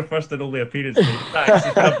has been your first and only appearance. Thanks.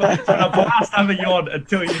 It's been a blast having you on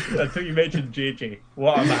until you mentioned JJ.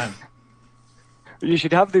 What a man. You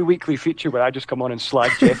should have the weekly feature where I just come on and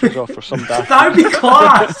slag Jeffries off for some daft. That would be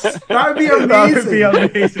class. That would be amazing. That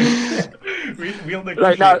would be amazing. We'll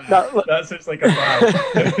negotiate that sounds like a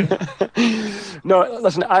plan. No,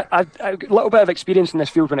 listen, I a little bit of experience in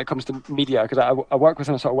this field when it comes to media, because I work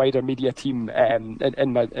within a sort of wider media team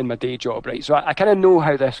in my day job, right? So I kind of know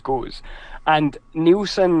how this goes. And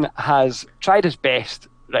Nielsen has tried his best,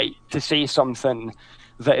 right, to say something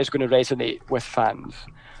that is going to resonate with fans.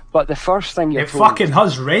 But the first thing you're told... It fucking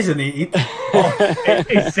has resonated.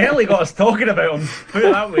 It's certainly got us talking about him, put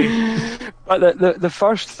it that way. But the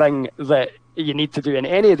first thing that you need to do in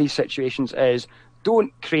any of these situations is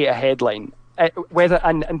don't create a headline.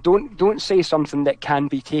 And don't say something that can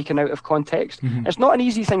be taken out of context. Mm-hmm. It's not an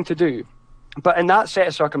easy thing to do. But in that set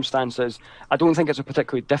of circumstances, I don't think it's a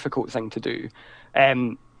particularly difficult thing to do.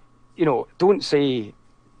 Don't say...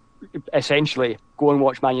 essentially go and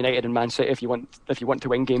watch Man United and Man City if you want to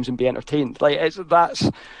win games and be entertained. Like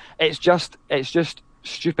it's just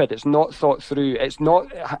stupid. It's not thought through. It's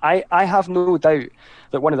not. I have no doubt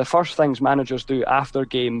that one of the first things managers do after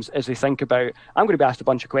games is they think about, I'm going to be asked a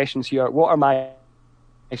bunch of questions here. What are my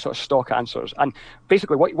sort of stock answers? And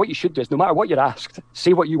basically what you should do is, no matter what you're asked,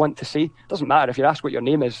 say what you want to say. Doesn't matter if you're asked what your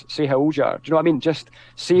name is, say how old you are. Do you know what I mean? Just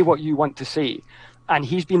say what you want to say. And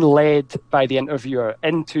he's been led by the interviewer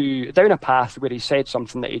down a path where he said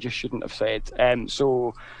something that he just shouldn't have said.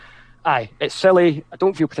 It's silly. I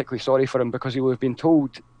don't feel particularly sorry for him, because he will have been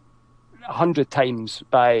told 100 times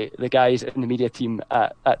by the guys in the media team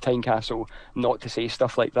at Tynecastle not to say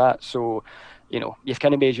stuff like that. So, you've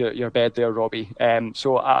kind of made your bed there, Robbie.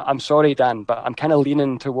 So I'm sorry, Dan, but I'm kind of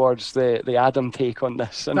leaning towards the Adam take on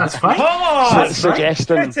this. And that's fine.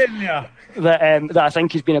 Suggesting that I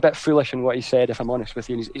think he's been a bit foolish in what he said, if I'm honest with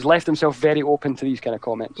you. He's left himself very open to these kind of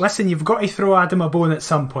comments. Listen, you've got to throw Adam a bone at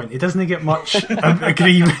some point. He doesn't get much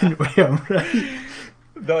agreement with him, right?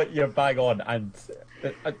 No, you're bang on. And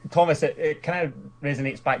Thomas, it kind of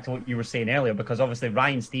resonates back to what you were saying earlier, because obviously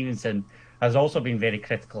Ryan Stevenson has also been very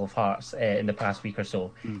critical of Hearts in the past week or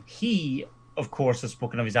so. Mm. He, of course, has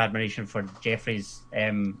spoken of his admiration for Jeffries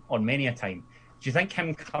on many a time. Do you think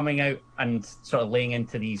him coming out and sort of laying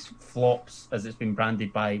into these flops, as it's been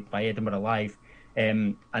branded by Edinburgh Live,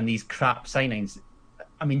 and these crap signings,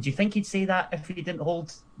 I mean, do you think he'd say that if he didn't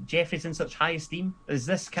hold Jeffries in such high esteem? Is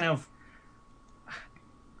this kind of...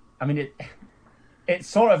 I mean, it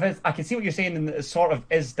sort of is... I can see what you're saying, and it sort of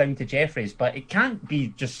is down to Jeffries, but it can't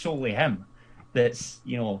be just solely him that's,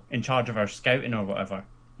 in charge of our scouting or whatever.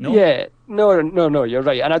 No? Yeah, no, you're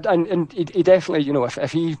right. And he definitely,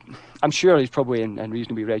 if he... I'm sure he's probably in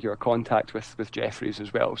reasonably regular contact with Jeffries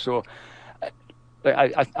as well. So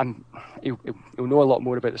he'll know a lot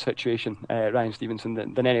more about the situation, Ryan Stevenson,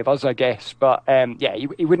 than any of us, I guess. But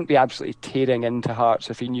he wouldn't be absolutely tearing into Hearts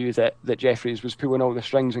if he knew that Jeffries was pulling all the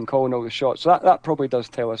strings and calling all the shots. So that probably does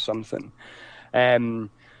tell us something.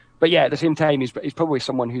 But yeah, at the same time, he's probably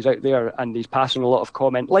someone who's out there and he's passing a lot of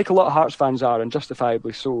comment, like a lot of Hearts fans are, and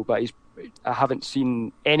justifiably so. But I haven't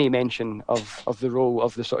seen any mention of the role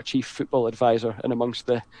of the sort of chief football advisor in amongst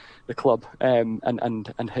the club,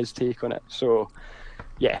 and his take on it. So,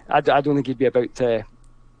 yeah, I don't think he'd be about to.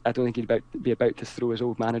 I don't think he'd be about to throw his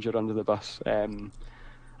old manager under the bus. And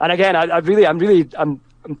again, I'm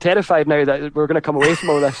terrified now that we're going to come away from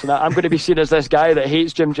all this, and I'm going to be seen as this guy that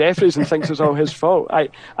hates Jim Jeffries and thinks it's all his fault.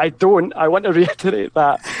 I don't. I want to reiterate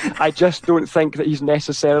that. I just don't think that he's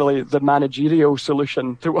necessarily the managerial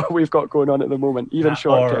solution to what we've got going on at the moment, even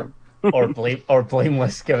short term. or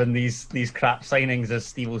blameless, given these crap signings, as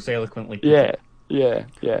Steve will so eloquently put it. Yeah,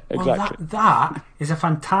 exactly. Well, that is a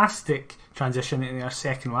fantastic transition into our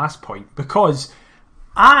second last point, because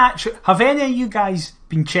have any of you guys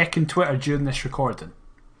been checking Twitter during this recording?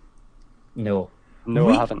 No,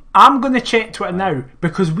 I haven't. I'm going to check Twitter now,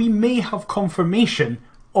 because we may have confirmation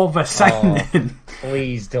of a signing. Oh,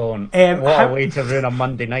 please don't. What a way to ruin a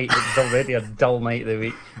Monday night. It's already a dull night of the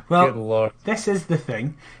week. Well, good Lord. This is the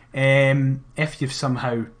thing. If you've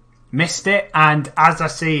somehow missed it, and as I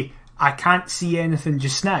say, I can't see anything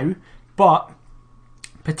just now, but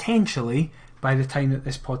potentially by the time that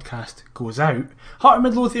this podcast goes out, Heart of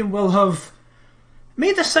Midlothian will have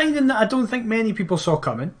made a signing that I don't think many people saw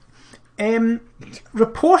coming.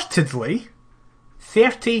 Reportedly,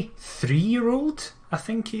 33-year-old, I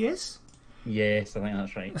think he is. Yes, I think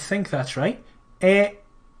that's right. I think that's right.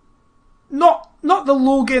 Not the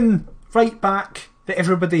Logan right back that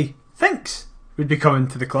everybody thinks would be coming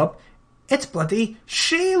to the club. It's bloody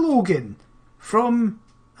Shay Logan from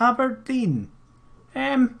Aberdeen.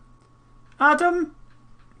 Adam,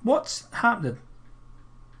 what's happening?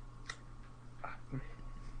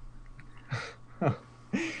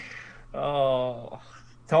 Oh,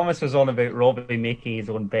 Thomas was on about Robbie making his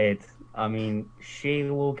own bed. I mean, Shay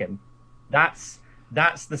Logan. That's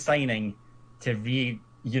the signing to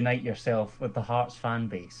reunite yourself with the Hearts fan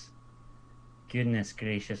base. Goodness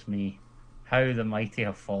gracious me. How the mighty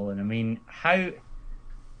have fallen. I mean, how...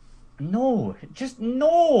 No. Just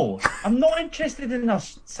no. I'm not interested in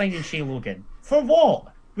us signing Shay Logan. For what?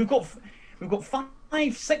 We've got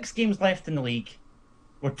 5-6 games left in the league.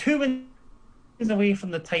 We're 2 wins away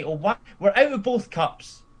from the title. We're out of both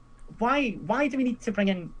cups. Why do we need to bring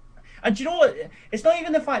in... And do you know what? It's not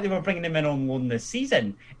even the fact that we're bringing him in on loan this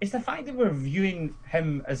season. It's the fact that we're viewing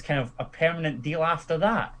him as kind of a permanent deal after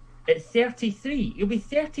that. At 33. He'll be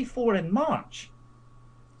 34 in March.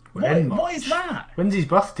 What is that? When's his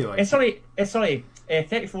birthday like?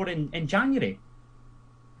 34 in January.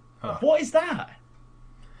 Oh. What is that?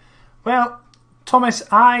 Well, Thomas,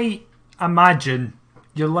 I imagine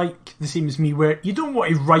you're like the same as me, where you don't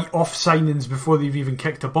want to write off signings before they've even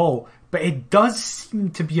kicked a ball, but it does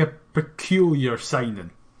seem to be a peculiar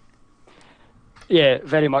signing. Yeah,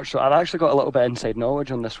 very much so. I've actually got a little bit of inside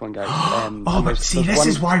knowledge on this one, guys. But see, this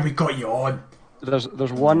is why we got you on. There's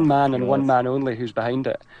one man and one man only who's behind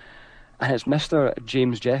it, and it's Mr.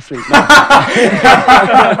 James Jeffries.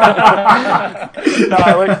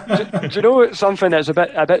 Do you know something that's a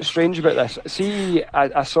bit strange about this? See,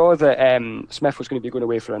 I saw that Smith was going to be going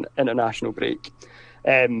away for an international break,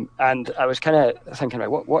 and I was kind of thinking, right,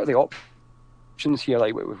 what are the options here?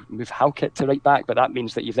 Like, we've Halkett to right back, but that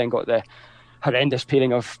means that you've then got the horrendous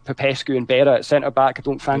pairing of Popescu and Berra at centre back. I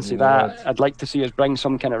don't fancy that. I'd like to see us bring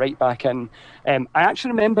some kind of right back in. I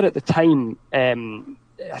actually remember at the time,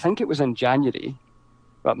 I think it was in January,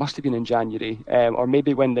 well, it must have been in January, or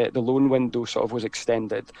maybe when the loan window sort of was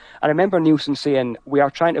extended. I remember Nielsen saying, we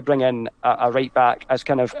are trying to bring in a right back as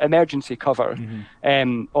kind of emergency cover,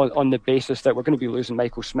 on the basis that we're going to be losing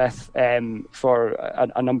Michael Smith for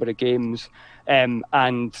a number of games. And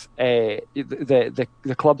the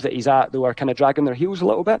club that he's at, they were kind of dragging their heels a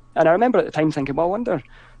little bit. And I remember at the time thinking, well, I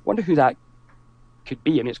wonder who that could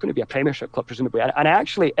be. I mean, it's going to be a Premiership club, presumably. And I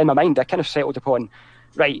actually, in my mind, I kind of settled upon,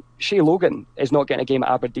 right, Shay Logan is not getting a game at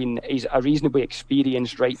Aberdeen. He's a reasonably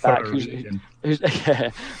experienced right back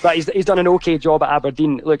but he's done an okay job at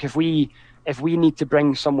Aberdeen. Look, if we need to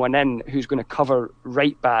bring someone in who's going to cover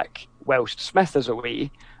right back whilst Smith is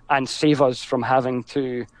away and save us from having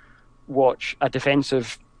to watch a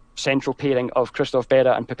defensive central pairing of Christophe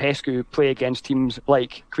Berra and Popescu play against teams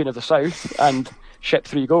like Queen of the South and ship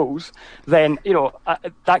 3 goals, then,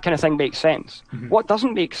 that kind of thing makes sense. What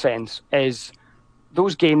doesn't make sense is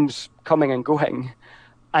those games coming and going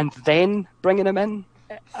and then bringing him in.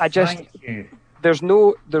 There's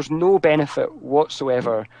no benefit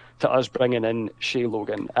whatsoever to us bringing in Shay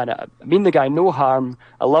Logan. And I mean the guy no harm.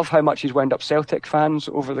 I love how much he's wound up Celtic fans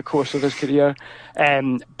over the course of his career.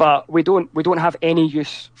 But we don't have any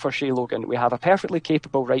use for Shay Logan. We have a perfectly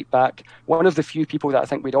capable right back, one of the few people that I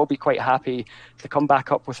think we'd all be quite happy to come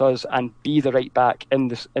back up with us and be the right back in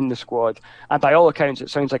the squad. And by all accounts, it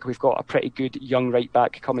sounds like we've got a pretty good young right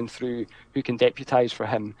back coming through who can deputise for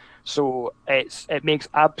him. So it makes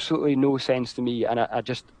absolutely no sense to me, and I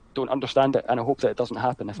just don't understand it, and I hope that it doesn't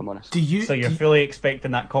happen, if I'm honest. So you're fully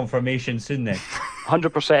expecting that confirmation soon then?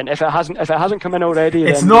 100%. If it hasn't come in already,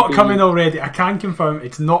 it's not coming already. I can confirm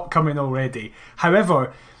it's not coming already.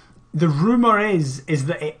 However, the rumour is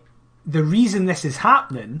that the reason this is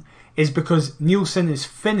happening is because Nielsen is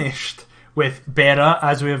finished with Berra,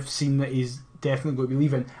 as we have seen that he's definitely going to be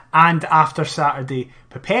leaving, and after Saturday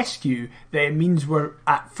Popescu, that it means we're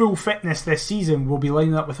at full fitness this season. We'll be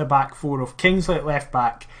lining up with a back four of Kingsley at left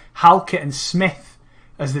back, Halkett and Smith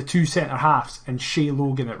as the two centre halves, and Shay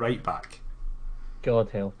Logan at right back. God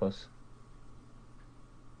help us.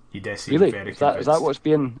 You do seem really? Very is that what's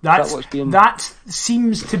being? That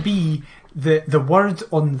seems to be the word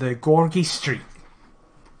on the Gorgie Street.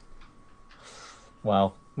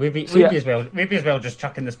 Wow. Maybe as well just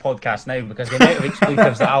chuck in this podcast now, because the amount of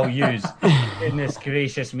expletives that I'll use, goodness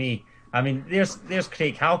gracious me. I mean, there's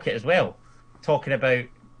Craig Halkett as well, talking about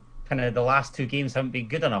kind of the last two games haven't been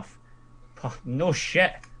good enough. Oh, no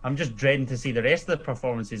shit. I'm just dreading to see the rest of the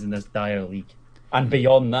performances in this dire league. And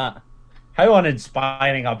beyond that, how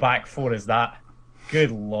uninspiring a back four is that? Good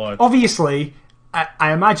lord. Obviously,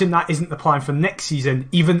 I imagine that isn't the plan for next season,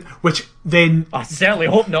 which then... I certainly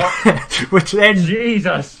hope not. Which then...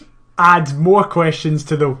 Jesus! Adds more questions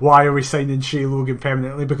to the why are we signing Shay Logan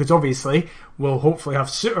permanently, because obviously we'll hopefully have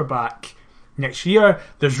Suter back next year.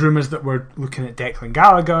 There's rumours that we're looking at Declan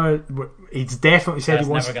Gallagher. He's definitely said he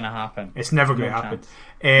wants... It's never going to happen. It's never going to happen.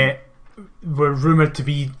 We're rumoured to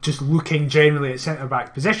be just looking generally at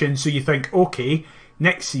centre-back position, so you think, okay,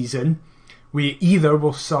 next season we either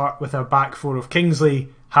will start with a back four of Kingsley,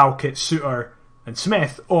 Halkett, Suter and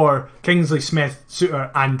Smith, or Kingsley, Smith,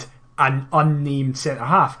 Suter and an unnamed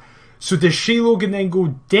centre-half. So does Shay Logan then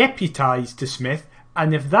go deputise to Smith?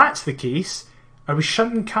 And if that's the case, are we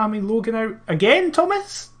shunting Cammy Logan out again,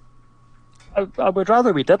 Thomas? I would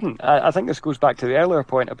rather we didn't. I think this goes back to the earlier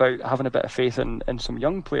point about having a bit of faith in some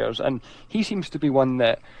young players, and he seems to be one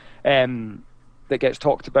that gets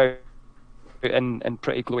talked about in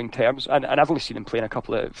pretty glowing terms. And I've only seen him play in a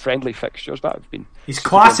couple of friendly fixtures, but I've been... He's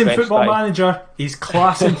class in Football Manager. He's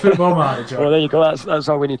class in Football Manager. Well, there you go. That's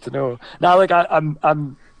all we need to know. Now, like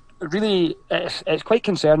I'm really, it's quite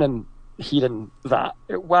concerning hearing that.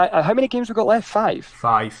 Why? How many games we got left? 5.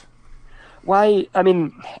 5. Why? I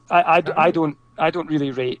mean, I don't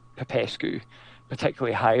really rate Popescu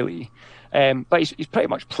particularly highly, but he's pretty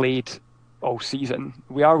much played all season.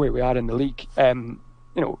 We are where we are in the league.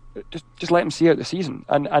 Just let him see out the season,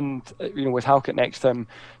 and with Halkett next to him,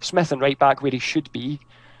 Smith and right back where he should be,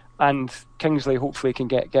 and Kingsley hopefully can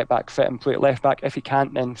get back fit and play at left back. If he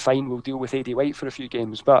can't, then fine, we'll deal with Eddie White for a few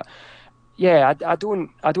games. But yeah, I don't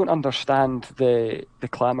understand the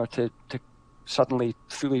clamour to suddenly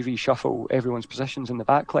fully reshuffle everyone's positions in the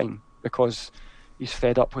back line because he's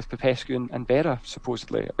fed up with Popescu and Berra,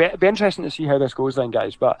 supposedly. It'll be interesting to see how this goes then,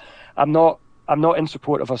 guys, but I'm not in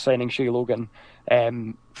support of us signing Shay Logan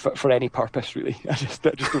for any purpose, really. I just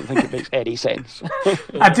don't think it makes any sense.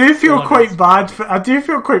 I do feel quite bad for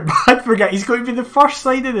Guy. He's going to be the first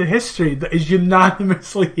signing in history that is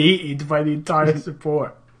unanimously hated by the entire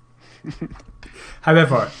support.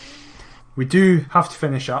 However, we do have to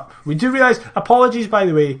finish up. We do realise, apologies by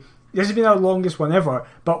the way, this has been our longest one ever,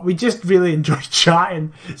 but we just really enjoyed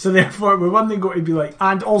chatting. So therefore, we're one thing going to be like,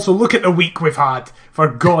 and also look at the week we've had, for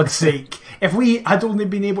God's sake. If we had only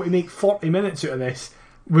been able to make 40 minutes out of this,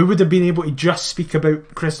 we would have been able to just speak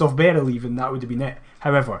about Christoph Berra leaving. That would have been it.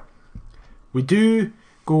 However, we do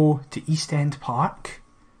go to East End Park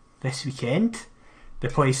this weekend, the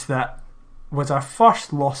place that was our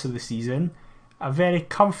first loss of the season, a very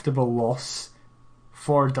comfortable loss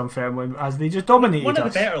for Dunfermline as they just dominated us. One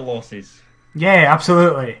of the better losses. Yeah,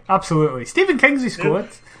 absolutely. Stephen Kingsley scored.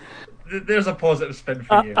 There's a positive spin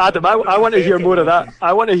for you. Adam, I want to hear more of that.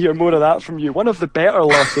 I want to hear more of that from you. One of the better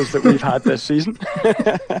losses that we've had this season.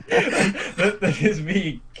 This is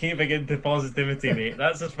me caving into positivity, mate.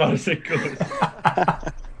 That's as far as it goes.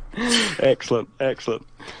 Excellent.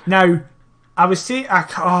 Now, I was saying,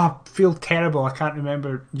 I feel terrible. I can't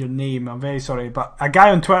remember your name. I'm very sorry. But a guy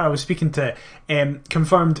on Twitter I was speaking to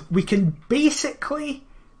confirmed we can basically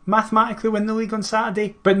mathematically win the league on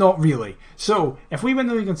Saturday, but not really. So, if we win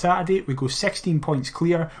the league on Saturday, we go 16 points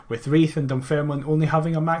clear, with Wraith and Dunfermline only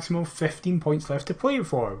having a maximum of 15 points left to play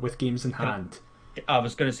for, with games in hand. I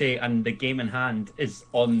was going to say, and the game in hand is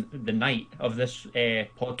on the night of this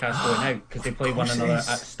podcast going out, because they play one another at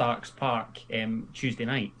Starks Park Tuesday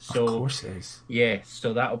night. So, of course it is. Yeah,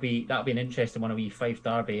 so that'll be an interesting one, a wee Fife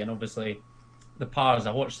derby, and obviously the Pars.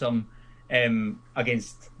 I watched them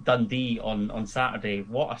against Dundee on Saturday.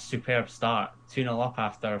 What a superb start! 2-0 up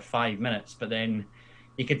after 5 minutes, but then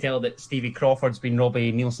you could tell that Stevie Crawford's been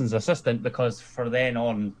Robbie Nielsen's assistant, because for then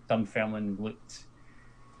on, Dunfermline looked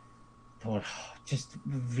just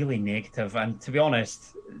really negative. And to be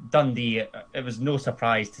honest, Dundee, it was no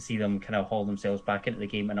surprise to see them kind of haul themselves back into the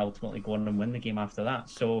game and ultimately go on and win the game after that.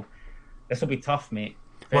 So this will be tough, mate.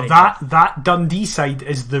 Very well, tough. that Dundee side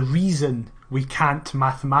is the reason we can't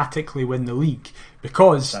mathematically win the league,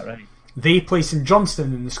 because right? They play St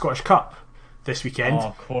Johnstone in the Scottish Cup this weekend. Oh,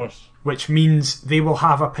 of course. Which means they will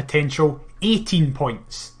have a potential 18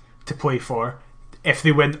 points to play for if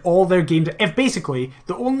they win all their games. If basically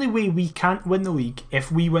the only way we can't win the league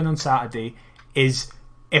if we win on Saturday is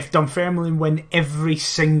if Dunfermline win every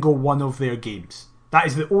single one of their games. That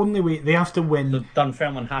is the only way. They have to win. So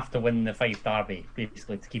Dunfermline have to win the Fife derby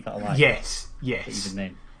basically to keep it alive. Yes. But even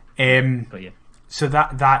then. But yeah. So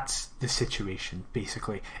that's the situation,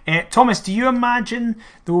 basically. Thomas, do you imagine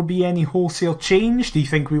there will be any wholesale change? Do you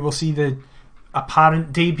think we will see the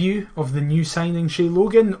apparent debut of the new signing Shay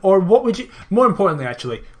Logan? Or what would you, more importantly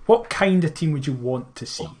actually, what kind of team would you want to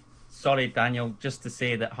see? Sorry, Daniel, just to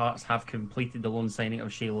say that Hearts have completed the loan signing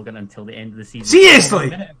of Shay Logan until the end of the season. Seriously?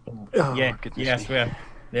 Yeah, I swear.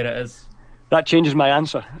 There it is. That changes my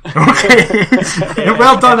answer. Okay.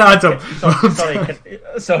 Well done, Adam.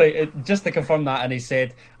 Sorry, just to confirm that, and he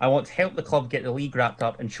said, I want to help the club get the league wrapped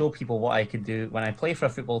up and show people what I can do. When I play for a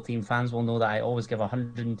football team, fans will know that I always give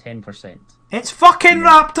 110%. It's fucking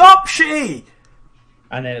wrapped up, Shay!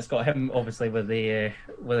 And then it's got him, obviously, with a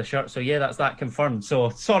shirt. So, yeah, that's that confirmed. So,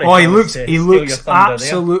 sorry. Oh, he looks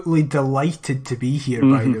absolutely delighted to be here,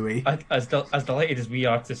 by the way. As delighted as we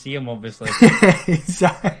are to see him, obviously.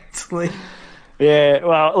 Exactly. Yeah,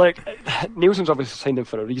 well, like, Nielsen's obviously signed him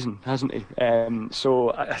for a reason, hasn't he? So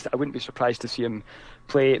I wouldn't be surprised to see him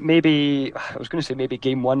play. Maybe, I was going to say maybe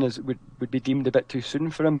game one would be deemed a bit too soon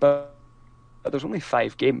for him, but there's only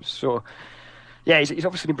 5 games. So, yeah, he's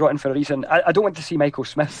obviously been brought in for a reason. I don't want to see Michael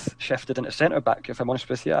Smith shifted into centre-back, if I'm honest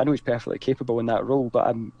with you. I know he's perfectly capable in that role, but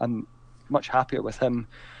I'm much happier with him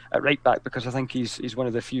at right-back, because I think he's one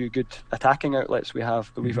of the few good attacking outlets we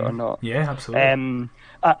have, believe it or not. Yeah, absolutely.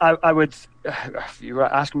 I would, if you were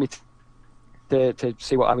asking me to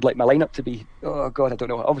say what I would like my lineup to be, oh God, I don't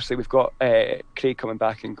know. Obviously, we've got Craig coming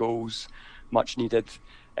back in goals, much needed.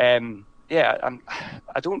 I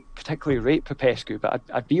don't particularly rate Popescu, but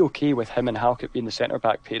I'd be okay with him and Halkett being the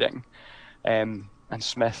centre-back pairing, and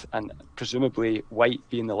Smith and presumably White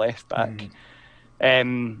being the left-back.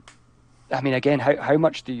 I mean, again, how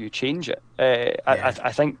much do you change it?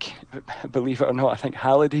 I think, believe it or not, I think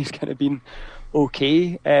Halliday's kind of been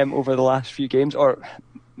okay over the last few games, or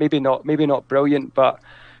maybe not brilliant, but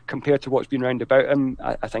compared to what's been round about him,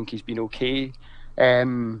 I think he's been okay.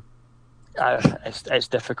 It's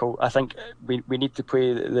difficult. I think we need to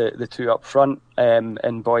play the two up front,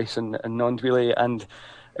 in Boyce and Nondwele, and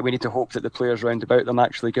we need to hope that the players round about them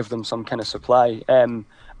actually give them some kind of supply.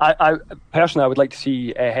 I personally, I would like to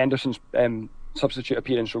see Henderson's substitute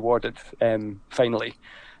appearance rewarded finally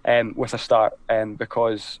with a start,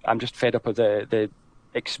 because I'm just fed up of the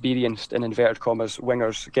experienced, in inverted commas,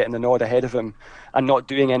 wingers getting the nod ahead of him and not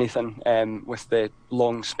doing anything with the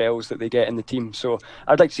long spells that they get in the team. So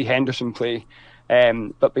I'd like to see Henderson play,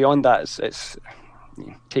 but beyond that, it's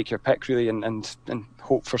take your pick really, and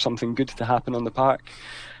hope for something good to happen on the park.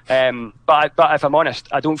 But if I'm honest,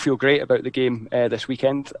 I don't feel great about the game this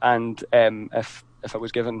weekend, and if I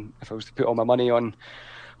was to put all my money on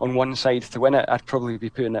one side to win it, I'd probably be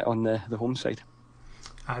putting it on the home side.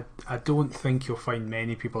 I don't think you'll find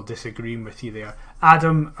many people disagreeing with you there.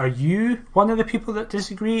 Adam, are you one of the people that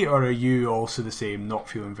disagree, or are you also the same, not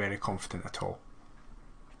feeling very confident at all?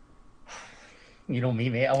 You know me,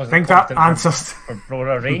 mate. I think that answers for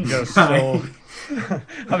Brora Rangers. So,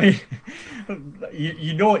 I mean,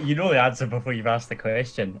 you know the answer before you've asked the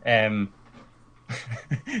question.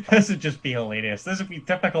 This would just be hilarious. This would be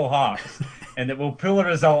typical Hearts, and that we'll pull a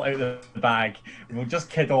result out of the bag, and we'll just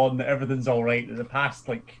kid on that everything's all right, that the past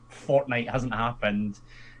fortnight hasn't happened.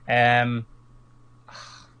 What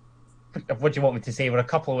do you want me to say? We're a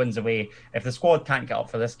couple of wins away. If the squad can't get up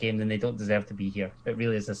for this game, then they don't deserve to be here. It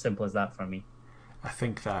really is as simple as that for me. I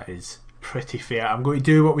think that is pretty fair. I'm going to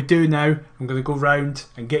do what we do now. I'm going to go round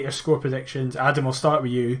and get your score predictions. Adam, I'll start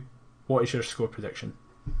with you. What is your score prediction?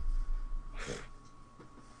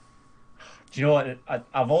 Do you know what?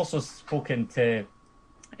 I've also spoken to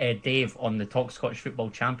Dave on the Talk Scottish Football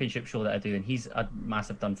Championship show that I do, and he's a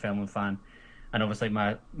massive Dunfermline fan. And obviously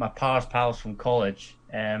my pals from college.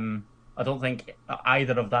 I don't think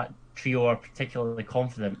either of that trio are particularly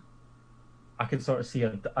confident. I can sort of see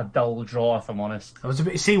a dull draw, if I'm honest. I was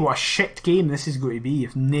about to say, what a shit game this is going to be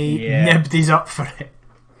if nobody's up for it.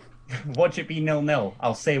 Watch it be 0-0.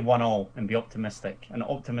 I'll say 1-1 and be optimistic. An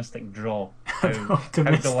optimistic draw. How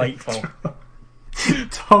delightful. Draw.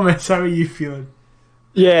 Thomas, how are you feeling?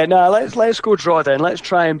 Yeah, no, let's go draw then. Let's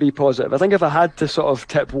try and be positive. I think if I had to sort of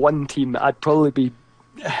tip one team, I'd probably be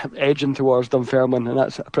edging towards Dunfermline, and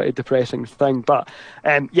that's a pretty depressing thing. But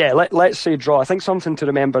let's say draw. I think something to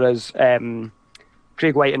remember is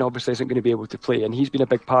Craig Whiting obviously isn't going to be able to play, and he's been a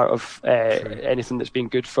big part of anything that's been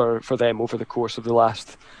good for them over the course of the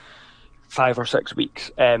last 5 or 6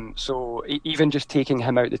 weeks. So even just taking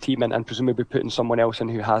him out of the team and presumably putting someone else in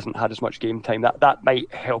who hasn't had as much game time, that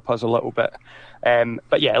might help us a little bit.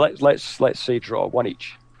 But yeah, let's say draw, 1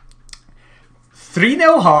 each.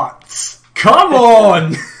 3-0 Hearts. Come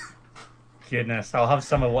on. Goodness, I'll have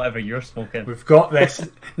some of whatever you're smoking. We've got this.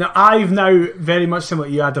 Now, I've now, very much similar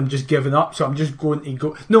to you, Adam, just given up, so I'm just going to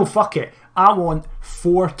go... No, fuck it. I want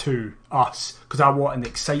 4-2 us, because I want an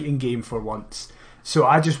exciting game for once. So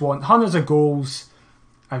I just want hundreds of goals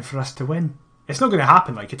and for us to win. It's not going to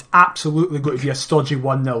happen. Like, it's absolutely going to be a stodgy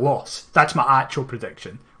 1-0 loss. That's my actual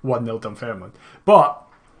prediction. 1-0 Dunfermline. But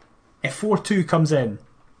if 4-2 comes in,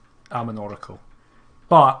 I'm an oracle.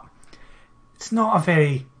 But it's not a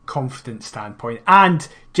very confident standpoint. And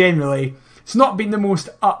generally, it's not been the most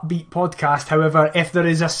upbeat podcast. However, if there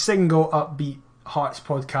is a single upbeat Hearts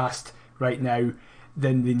podcast right now,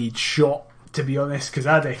 then they need shot, to be honest, because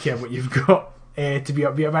I don't care what you've got to be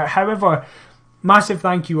upbeat about. However, massive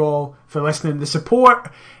thank you all for listening. The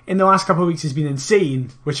support in the last couple of weeks has been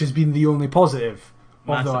insane, which has been the only positive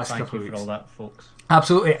of the last couple of weeks. For all that, folks.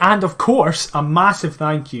 Absolutely. And of course, a massive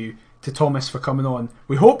thank you to Thomas for coming on.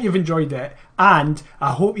 We hope you've enjoyed it, and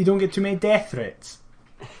I hope you don't get too many death threats.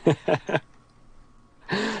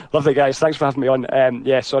 Lovely, guys. Thanks for having me on.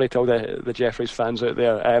 Sorry to all the Jeffries fans out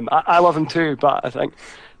there. I love him too, but I think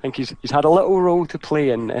he's had a little role to play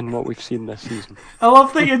in what we've seen this season. I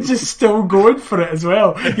love that you're just still going for it as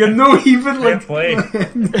well. You're not even like...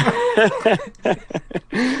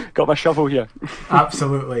 Got my shovel here.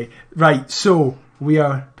 Absolutely. Right, so we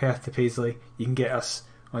are Perth to Paisley. You can get us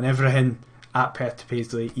on everything at Perth to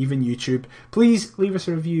Paisley, even YouTube. Please leave us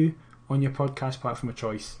a review on your podcast platform of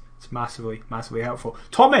choice. It's massively, massively helpful.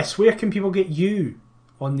 Thomas, where can people get you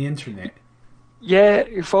on the internet?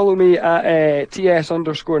 Yeah, follow me at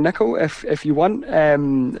TS_Nicoll if you want.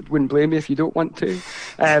 Wouldn't blame me if you don't want to.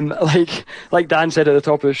 Like Dan said at the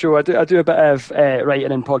top of the show, I do a bit of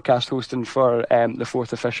writing and podcast hosting for the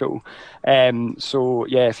Fourth Official. So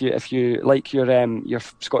yeah, if you like your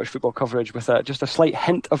Scottish football coverage with just a slight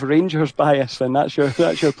hint of Rangers bias, then that's your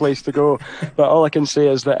place to go. But all I can say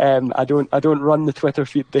is that I don't run the Twitter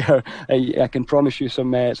feed there. I can promise you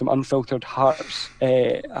some unfiltered Hearts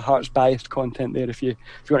biased content there if you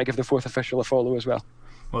want to give the Fourth Official a follow as well.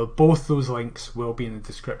 Well, both those links will be in the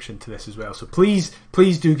description to this as well, so please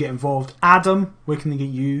do get involved. Adam, where can they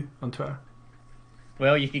get you on Twitter?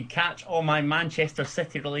 Well, you can catch all my Manchester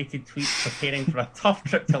City related tweets preparing for a tough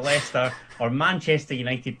trip to Leicester, or Manchester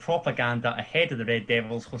United propaganda ahead of the Red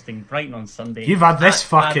Devils hosting Brighton on Sunday. You've had this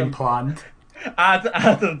fucking planned.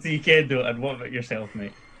 Adam D. Kendo, and what about yourself,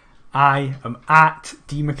 mate? I am at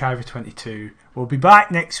DMcIver22. We'll be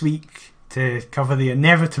back next week to cover the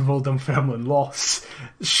inevitable Dunfermline loss,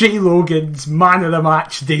 Shay Logan's man of the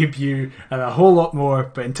match debut, and a whole lot more.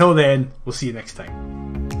 But until then, we'll see you next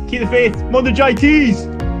time. Keep the faith, Mother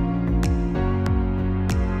JTs!